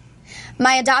it.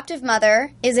 My adoptive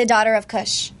mother is a daughter of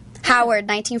Kush. Howard,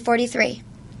 1943.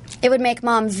 It would make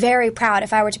Mom very proud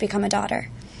if I were to become a daughter.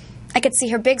 I could see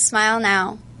her big smile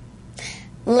now.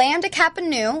 Lambda Kappa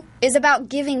Nu is about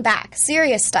giving back,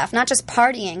 serious stuff, not just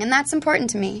partying, and that's important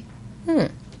to me.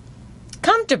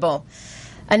 Comfortable.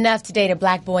 Enough to date a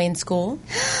black boy in school?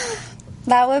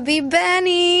 That would be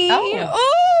Benny. I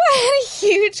had a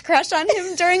huge crush on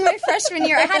him during my freshman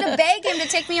year. I had to beg him to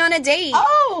take me on a date.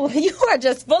 Oh, you are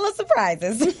just full of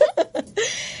surprises.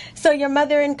 So your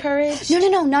mother encouraged?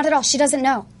 No, not at all. She doesn't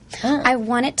know. I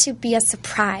want it to be a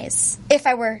surprise, if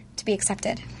I were to be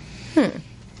accepted.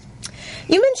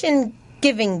 You mentioned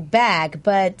giving back,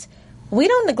 but we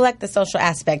don't neglect the social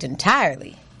aspect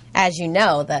entirely. As you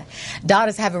know, the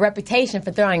daughters have a reputation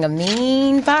for throwing a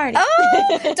mean party.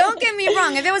 Oh, don't get me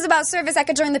wrong. If it was about service, I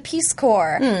could join the Peace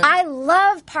Corps. I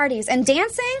love parties and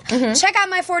dancing. Check out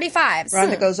my 45s.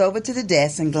 Rhonda goes over to the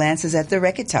desk and glances at the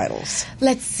record titles.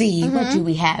 Let's see, what do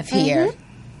we have here?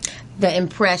 The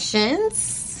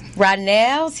Impressions,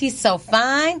 Rodnell's, He's So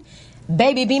Fine,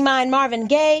 Baby Be Mine, Marvin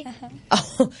Gaye.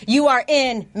 Oh, you are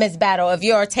in, Miss Battle, if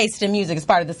your taste in music is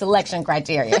part of the selection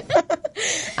criteria.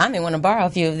 I may want to borrow a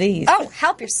few of these. Oh,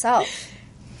 help yourself.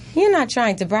 You're not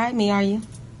trying to bribe me, are you?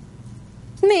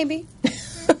 Maybe.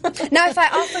 Now, if I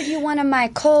offered you one of my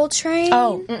Coltrane...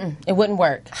 Oh, it wouldn't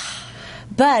work.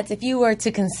 But if you were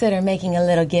to consider making a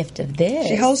little gift of this...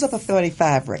 She holds up a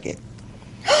 35 record.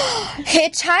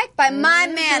 Hitchhike by my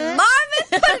man Marvin.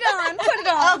 Put it on.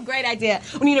 Oh, great idea.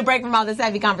 We need a break from all this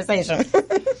heavy conversation.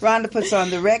 Rhonda puts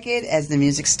on the record. As the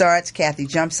music starts, Kathy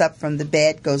jumps up from the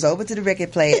bed, goes over to the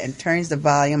record player, and turns the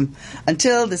volume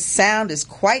until the sound is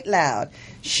quite loud.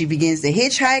 She begins to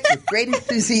hitchhike with great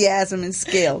enthusiasm and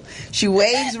skill. She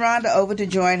waves Rhonda over to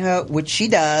join her, which she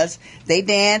does. They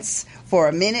dance for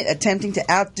a minute, attempting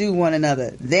to outdo one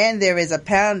another. Then there is a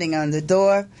pounding on the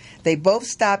door. They both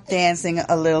stop dancing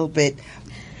a little bit,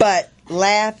 but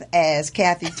laugh as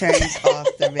Kathy turns off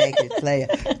the record player.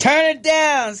 Turn it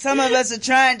down. Some of us are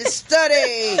trying to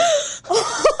study.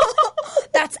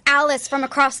 That's Alice from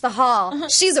across the hall.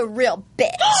 She's a real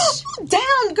bitch.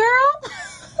 Down, girl.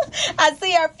 I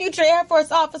see our future Air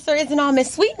Force officer isn't all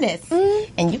Miss Sweetness.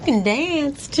 And you can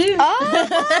dance, too.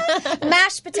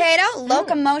 Mashed potato,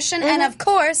 locomotion, and, of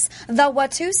course, the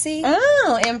Watusi.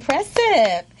 Oh,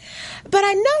 impressive. But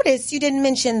I noticed you didn't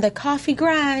mention the coffee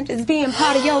grind as being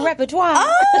part of your repertoire.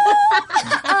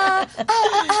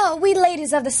 We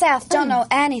ladies of the South don't know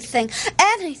anything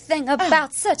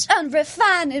about such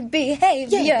unrefined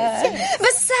behavior. Yes.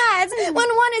 Besides, when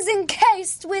one is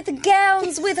encased with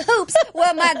gowns with hoops,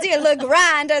 well, my dear, the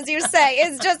grind, as you say,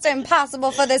 is just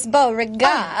impossible for this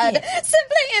Beauregard.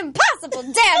 Simply impossible,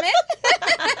 damn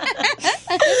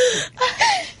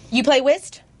it. You play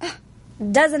whist?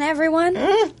 Doesn't everyone?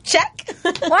 Check.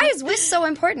 Why is whist so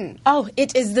important? Oh,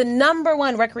 it is the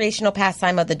 #1 recreational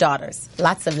pastime of the daughters.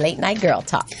 Lots of late-night girl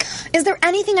talk. Is there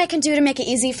anything I can do to make it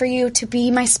easy for you to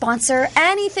be my sponsor?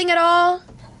 Anything at all?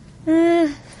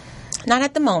 Not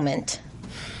at the moment.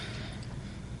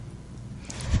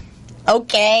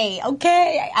 Okay.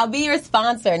 I'll be your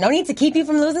sponsor. No need to keep you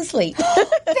from losing sleep.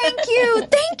 Thank you.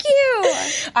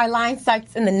 Our line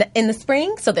starts in the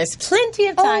spring, so there's plenty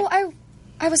of time. Oh,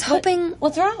 I was hoping...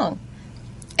 What's wrong?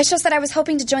 It's just that I was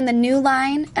hoping to join the new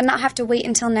line and not have to wait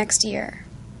until next year.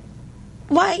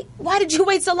 Why did you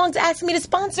wait so long to ask me to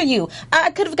sponsor you?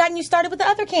 I could have gotten you started with the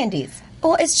other candies.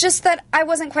 Well, it's just that I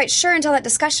wasn't quite sure until that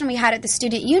discussion we had at the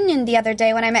student union the other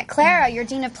day when I met Clara, your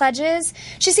dean of pledges.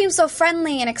 She seemed so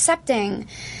friendly and accepting.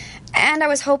 And I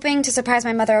was hoping to surprise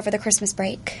my mother over the Christmas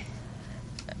break.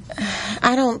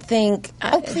 I don't think...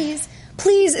 Oh, please.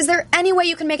 Please, is there any way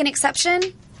you can make an exception?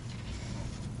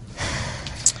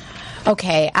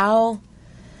 Okay, I'll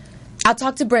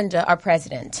talk to Brenda, our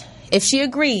president. If she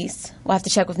agrees, we'll have to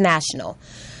check with National.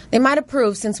 They might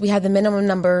approve since we have the minimum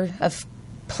number of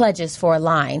pledges for a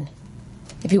line.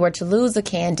 If you were to lose a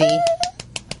candy...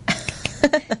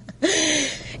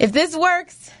 If this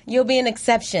works, you'll be an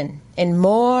exception in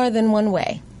more than one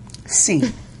way. See.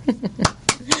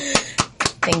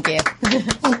 Thank you.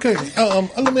 Okay,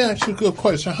 let me ask you a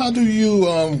question. How do you,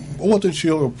 what is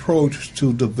your approach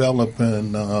to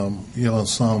developing your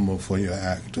ensemble for your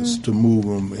actors to move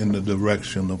them in the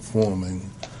direction of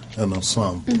forming an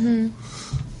ensemble?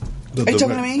 Are you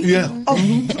talking to me? Yeah.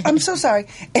 Oh, I'm so sorry.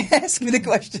 Ask me the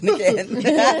question again.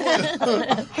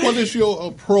 What is your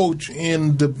approach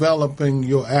in developing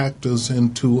your actors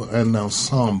into an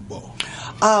ensemble?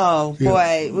 Oh,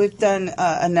 boy. We've done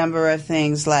a number of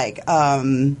things like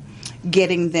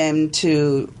getting them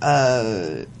to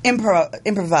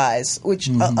improvise, which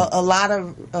a lot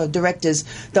of directors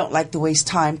don't like to waste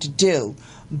time to do.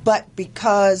 But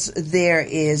because there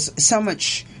is so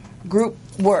much group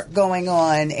work going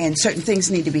on and certain things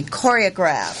need to be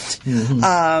choreographed,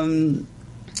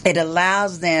 it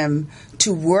allows them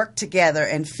to work together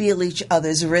and feel each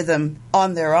other's rhythm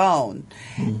on their own.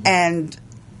 And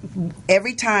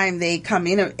every time they come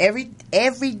in,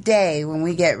 every day when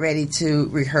we get ready to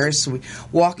rehearse, we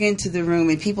walk into the room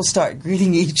and people start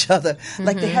greeting each other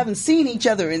like they haven't seen each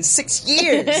other in 6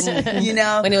 years, you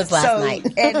know. When it was last night.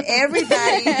 And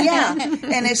everybody,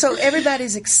 and so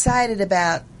everybody's excited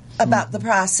about the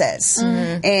process.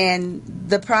 And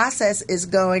the process is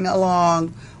going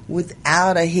along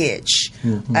without a hitch.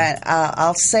 And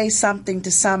I'll say something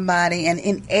to somebody and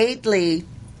innately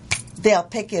they'll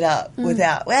pick it up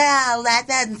without, well, that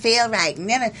doesn't feel right. And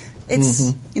then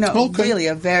it's, really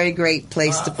a very great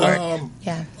place to work.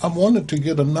 I wanted to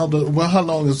get another, well, how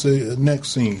long is the next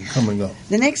scene coming up?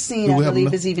 The next scene, I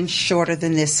believe, is even shorter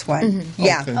than this one.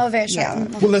 Yeah. Okay. Oh, very short. Yeah.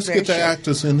 Well, let's get the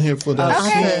actors in here for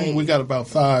that scene. We got about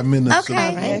 5 minutes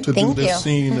to do this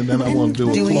scene, and then I want to do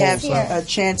a Do we have close-out. a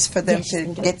chance for them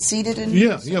to get seated?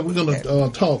 Yeah, we're going to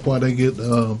talk while they get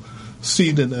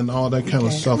seated and all that kind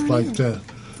of stuff like that.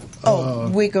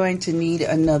 We're going to need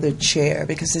another chair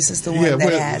because this is the one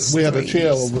that has we had a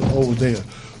chair over there.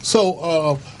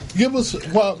 So give us,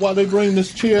 while they bring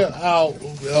this chair out,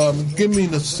 give me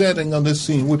the setting of this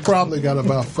scene. We probably got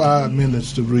about 5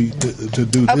 minutes to do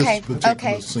this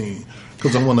particular scene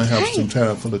because I want to have some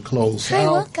time for the close Hi,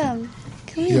 out. welcome.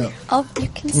 Come here. Yeah. Oh, you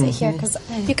can sit here because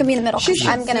you can be in the middle.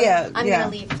 I'm gonna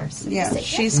leave first. Yeah,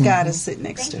 she's got to sit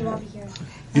next to her.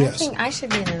 Yes. I think I should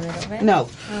be in the middle, right? No,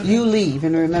 you leave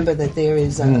and remember that there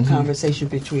is a conversation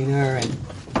between her and.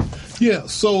 Yeah.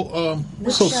 So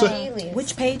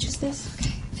Which page is this?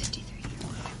 53.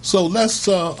 so let's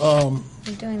I'm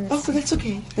doing this. Oh, that's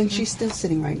okay. Then she's still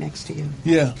sitting right next to you.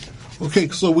 yeah. Okay.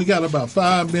 So we got about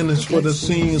 5 minutes for the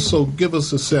scene. So give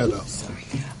us a setup.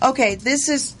 Okay, this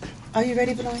is. Are you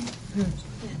ready, Benoit?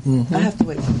 I have to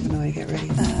wait for Benoit to get ready.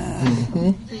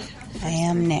 I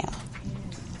am now.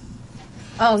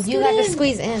 Oh, you got to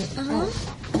squeeze in.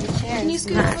 Can you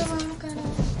scoot over?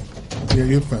 Yeah,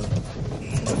 you're fine.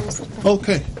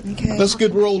 Okay. Let's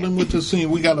get rolling with the scene.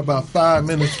 We got about 5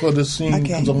 minutes for the scene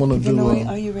because I'm going to do Benoit,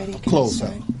 are you ready? close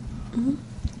out.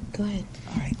 Go ahead.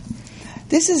 All right.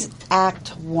 This is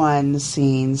Act 1,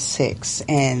 Scene 6,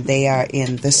 and they are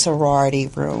in the sorority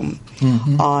room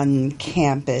on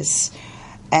campus.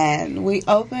 And we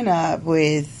open up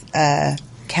with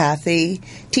Kathy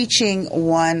teaching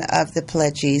one of the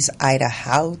pledges, Ida,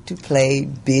 how to play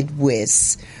bid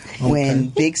whist when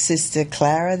Big Sister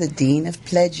Clara, the Dean of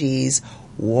Pledges,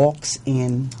 walks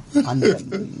in on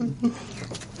them.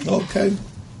 Okay.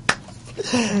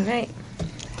 All right.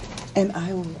 And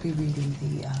I will be reading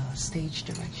the stage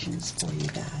directions for you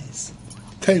guys.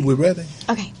 Okay, we ready?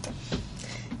 Okay.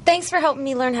 Thanks for helping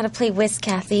me learn how to play whist,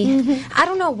 Kathy. I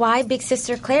don't know why Big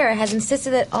Sister Clara has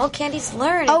insisted that all candies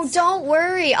learn. Oh, don't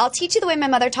worry. I'll teach you the way my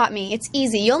mother taught me. It's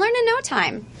easy. You'll learn in no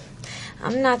time.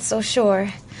 I'm not so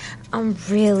sure. I'm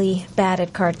really bad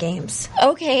at card games.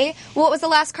 Okay. What was the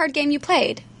last card game you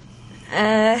played?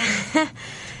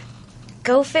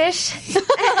 Go Fish?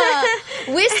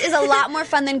 Whist is a lot more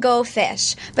fun than Go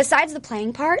Fish. Besides the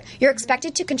playing part, you're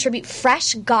expected to contribute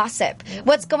fresh gossip.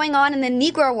 What's going on in the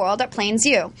Negro world at Plains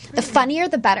U. The funnier,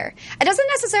 the better. It doesn't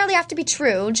necessarily have to be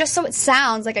true, just so it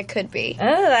sounds like it could be.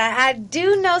 Oh, I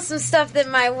do know some stuff that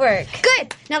might work.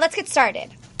 Good! Now let's get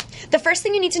started. The first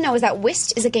thing you need to know is that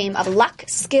whist is a game of luck,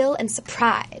 skill, and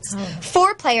surprise.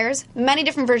 4 players, many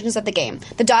different versions of the game.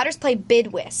 The daughters play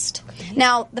bid whist.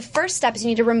 Now, the first step is you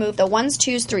need to remove the 1s,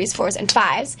 2s, 3s, 4s, and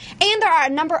 5s, and there are a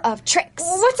number of tricks.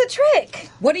 What's a trick?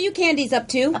 What are you Candies up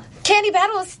to? Candy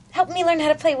Battles helped me learn how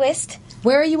to play whist.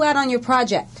 Where are you at on your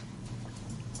project?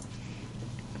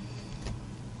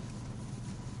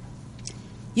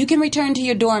 You can return to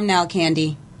your dorm now,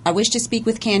 Candy. I wish to speak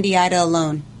with Candy Ida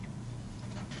alone.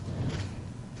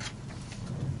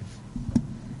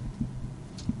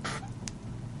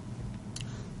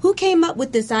 Who came up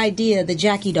with this idea, the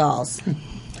Jackie dolls?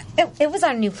 It was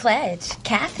our new pledge,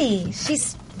 Kathy.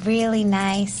 She's really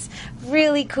nice,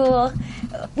 really cool.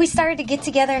 We started to get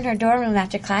together in her dorm room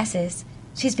after classes.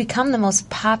 She's become the most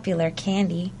popular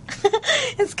Candy.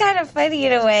 It's kind of funny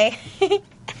in a way.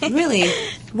 Really?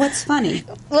 What's funny?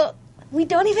 Well, we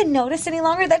don't even notice any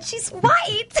longer that she's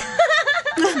white.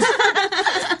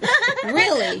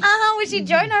 Really? When she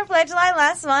joined our pledge line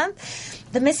last month.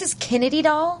 The Mrs. Kennedy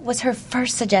doll was her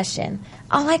first suggestion.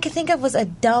 All I could think of was a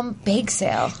dumb bake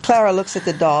sale. Clara looks at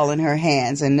the doll in her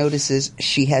hands and notices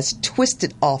she has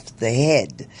twisted off the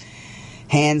head.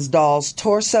 Hands doll's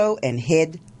torso and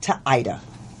head to Ida.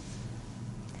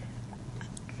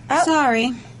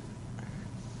 Sorry.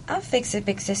 I'll fix it,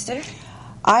 big sister.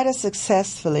 Ida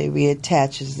successfully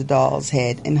reattaches the doll's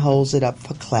head and holds it up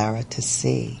for Clara to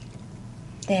see.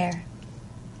 There.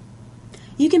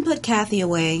 You can put Kathy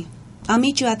away. I'll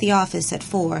meet you at the office at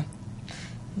 4.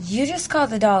 You just called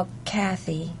the doll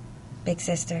Kathy, big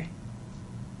sister.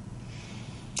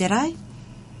 Did I?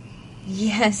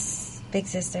 Yes, big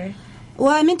sister. Well,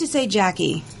 I meant to say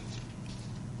Jackie.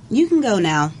 You can go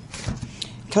now.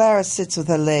 Clara sits with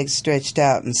her legs stretched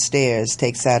out and stares,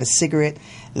 takes out a cigarette,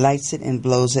 lights it, and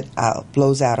blows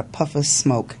out a puff of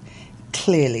smoke,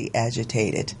 clearly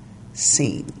agitated.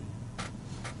 Scene.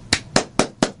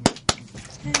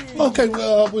 Okay,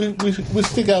 we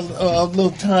still got a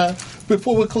little time.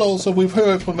 Before we close, so we've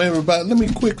heard from everybody. Let me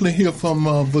quickly hear from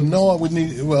Benoit. We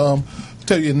need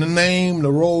tell you the name,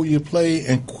 the role you play,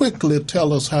 and quickly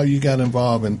tell us how you got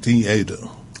involved in theater.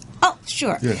 Oh,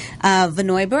 sure. Yeah.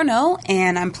 Vinoy Burnot,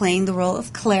 and I'm playing the role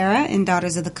of Clara in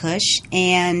Daughters of the Kush.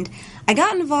 And I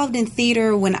got involved in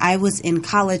theater when I was in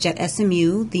college at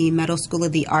SMU, the Meadow School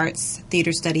of the Arts,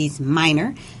 Theater Studies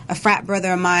minor. A frat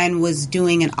brother of mine was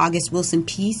doing an August Wilson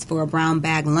piece for a brown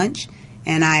bag lunch,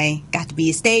 and I got to be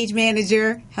a stage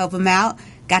manager, help him out,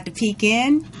 got to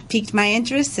piqued my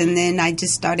interest, and then I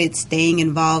just started staying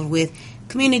involved with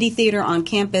community theater on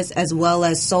campus as well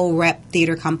as Soul Rep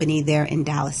Theater Company there in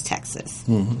Dallas, Texas.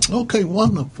 Mm-hmm. Okay,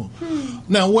 wonderful.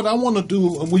 Now, what I want to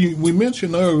do, we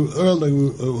mentioned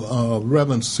earlier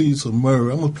Reverend Cecil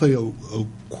Murray. I'm going to play a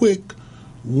quick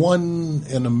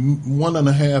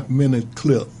 1.5 minute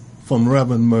clip from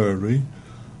Reverend Murray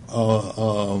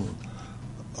about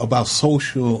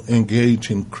social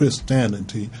engaging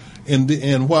Christianity.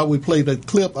 And while we play that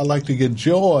clip, I'd like to get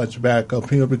George back up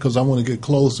here because I want to get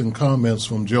closing comments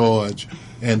from George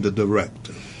and the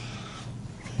director.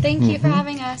 Thank you for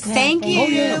having us. Thank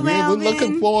you,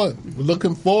 Melvin. We're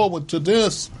looking forward to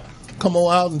this. Come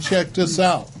on out and check this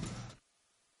out.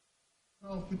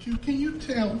 Can you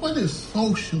tell what is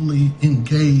socially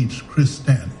engaged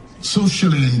Christianity?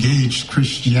 Socially engaged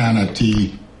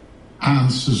Christianity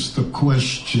answers the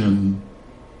question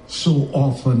so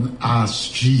often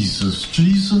asked Jesus,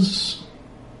 Jesus,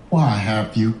 why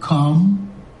have you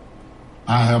come?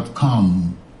 I have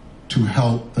come to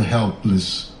help the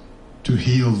helpless, to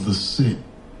heal the sick,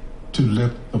 to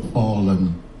lift the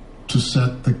fallen, to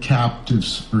set the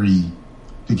captives free,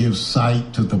 to give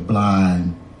sight to the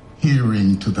blind,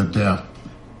 hearing to the deaf.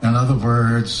 In other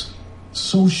words,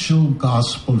 social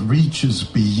gospel reaches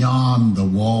beyond the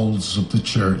walls of the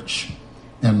church.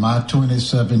 In my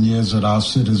 27 years at our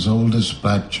city's oldest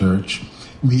black church,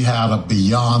 we had a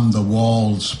Beyond the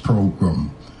Walls program,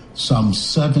 some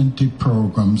 70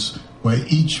 programs where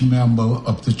each member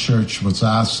of the church was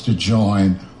asked to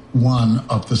join one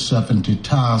of the 70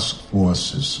 task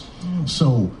forces.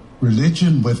 So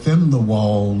religion within the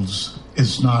walls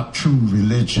is not true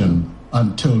religion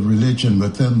until religion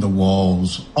within the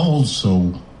walls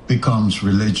also becomes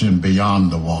religion beyond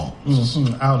the walls.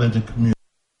 Mm-hmm. Out in the community.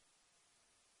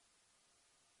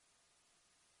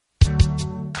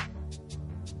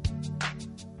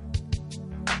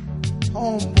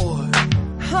 Homeboy.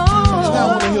 Oh.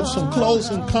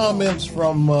 closing comments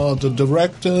from the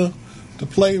director, the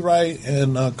playwright,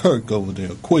 and Kirk over there.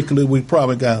 Quickly, we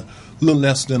probably got a little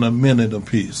less than a minute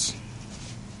apiece.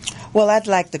 Well, I'd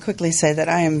like to quickly say that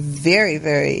I am very,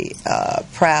 very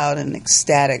proud and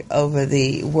ecstatic over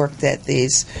the work that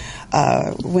these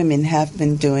women have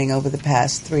been doing over the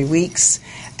past 3 weeks.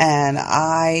 And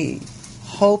I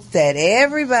hope that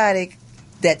everybody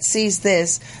that sees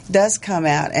this does come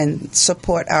out and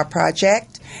support our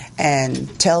project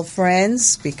and tell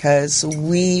friends, because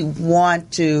we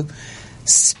want to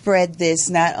spread this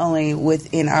not only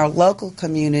within our local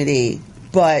community,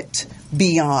 but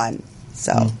beyond.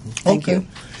 So, thank you.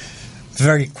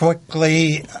 Very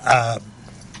quickly,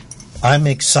 I'm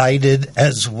excited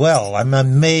as well. I'm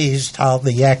amazed how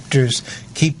the actors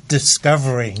keep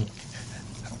discovering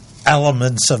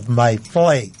elements of my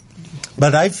play.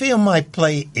 But I feel my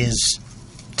play is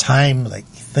timely.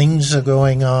 Things are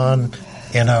going on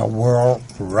in our world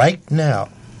right now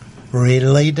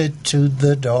related to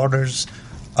the daughters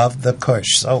of the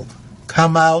Kush. So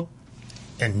come out,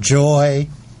 enjoy,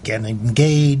 get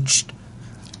engaged,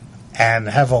 and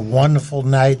have a wonderful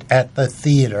night at the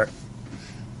theater.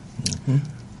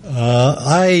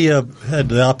 I had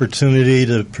the opportunity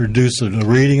to produce a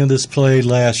reading of this play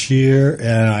last year,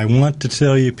 and I want to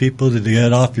tell you people to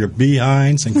get off your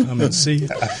behinds and come and see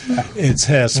it. It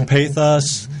has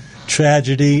pathos,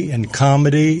 tragedy, and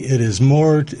comedy. It is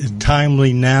more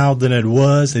timely now than it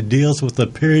was. It deals with a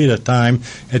period of time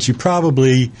that you're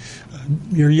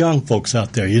young folks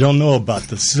out there, you don't know about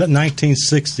this.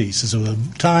 1960s is a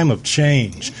time of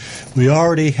change. We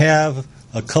already have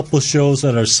a couple shows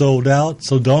that are sold out,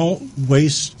 so don't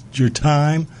waste your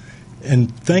time and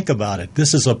think about it.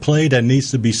 This is a play that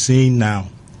needs to be seen now.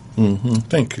 Mm-hmm.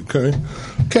 Thank you, Curry.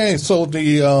 Okay, so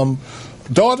the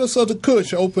Daughters of the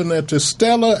Kush open at the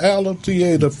Stella Allen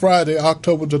Theater Friday,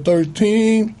 October the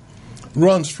 13th.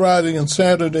 Runs Friday and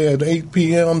Saturday at 8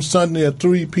 p.m., Sunday at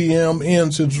 3 p.m.,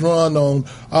 ends its run on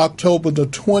October the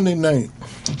 29th.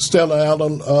 Stella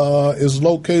Allen is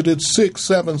located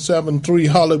 6773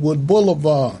 Hollywood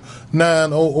Boulevard,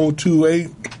 90028.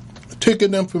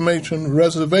 Ticket information,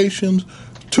 reservations,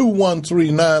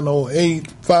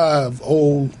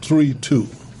 213-908-5032.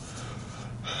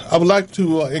 I would like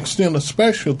to extend a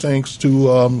special thanks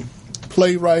to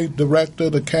playwright, director,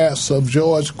 the cast of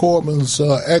George Corbin's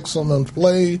excellent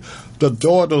play, The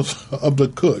Daughters of the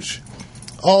Kush.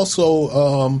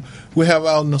 Also, we have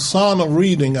our Nasana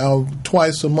reading, our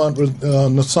twice-a-month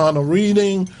Nasana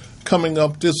reading, coming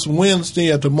up this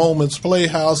Wednesday at the Moments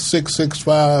Playhouse,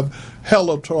 665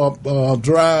 Hellertorp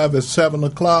Drive at 7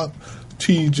 o'clock.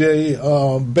 T.J.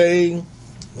 Bay,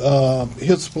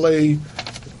 his play,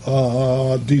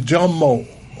 Ojammo.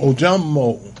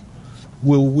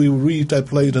 We read that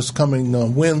play that's coming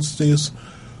Wednesdays.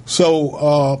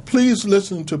 So please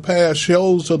listen to past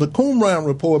shows of the Qumran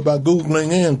Report by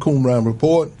Googling in Qumran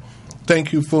Report.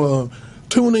 Thank you for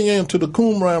tuning in to the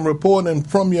Qumran Report, and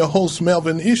from your host,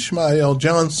 Melvin Ishmael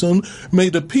Johnson, may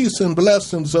the peace and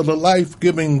blessings of the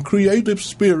life-giving creative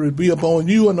spirit be upon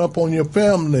you and upon your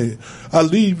family. I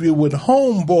leave you with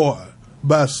Homeboy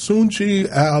by Sunji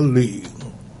Ali.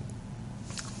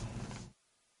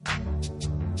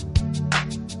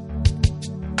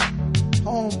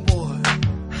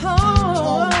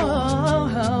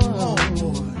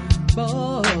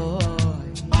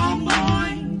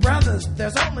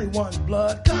 There's only one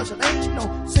blood, cause it ain't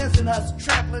no sense in us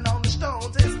trampling on the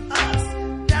stones. It's us,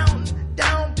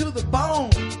 down to the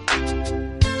bone.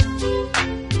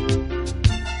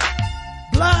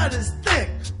 Blood is thick,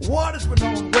 waters were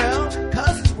known well,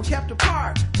 cousins were kept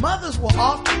apart, mothers were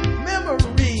often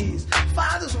memories,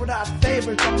 fathers were not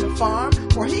favorites on the farm,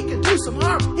 for he could do some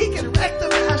harm, he could wreck the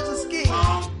master scheme,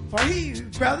 for he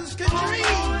brothers could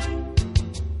dream.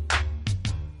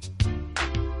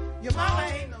 Your mama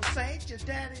ain't no saint, your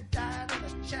daddy died.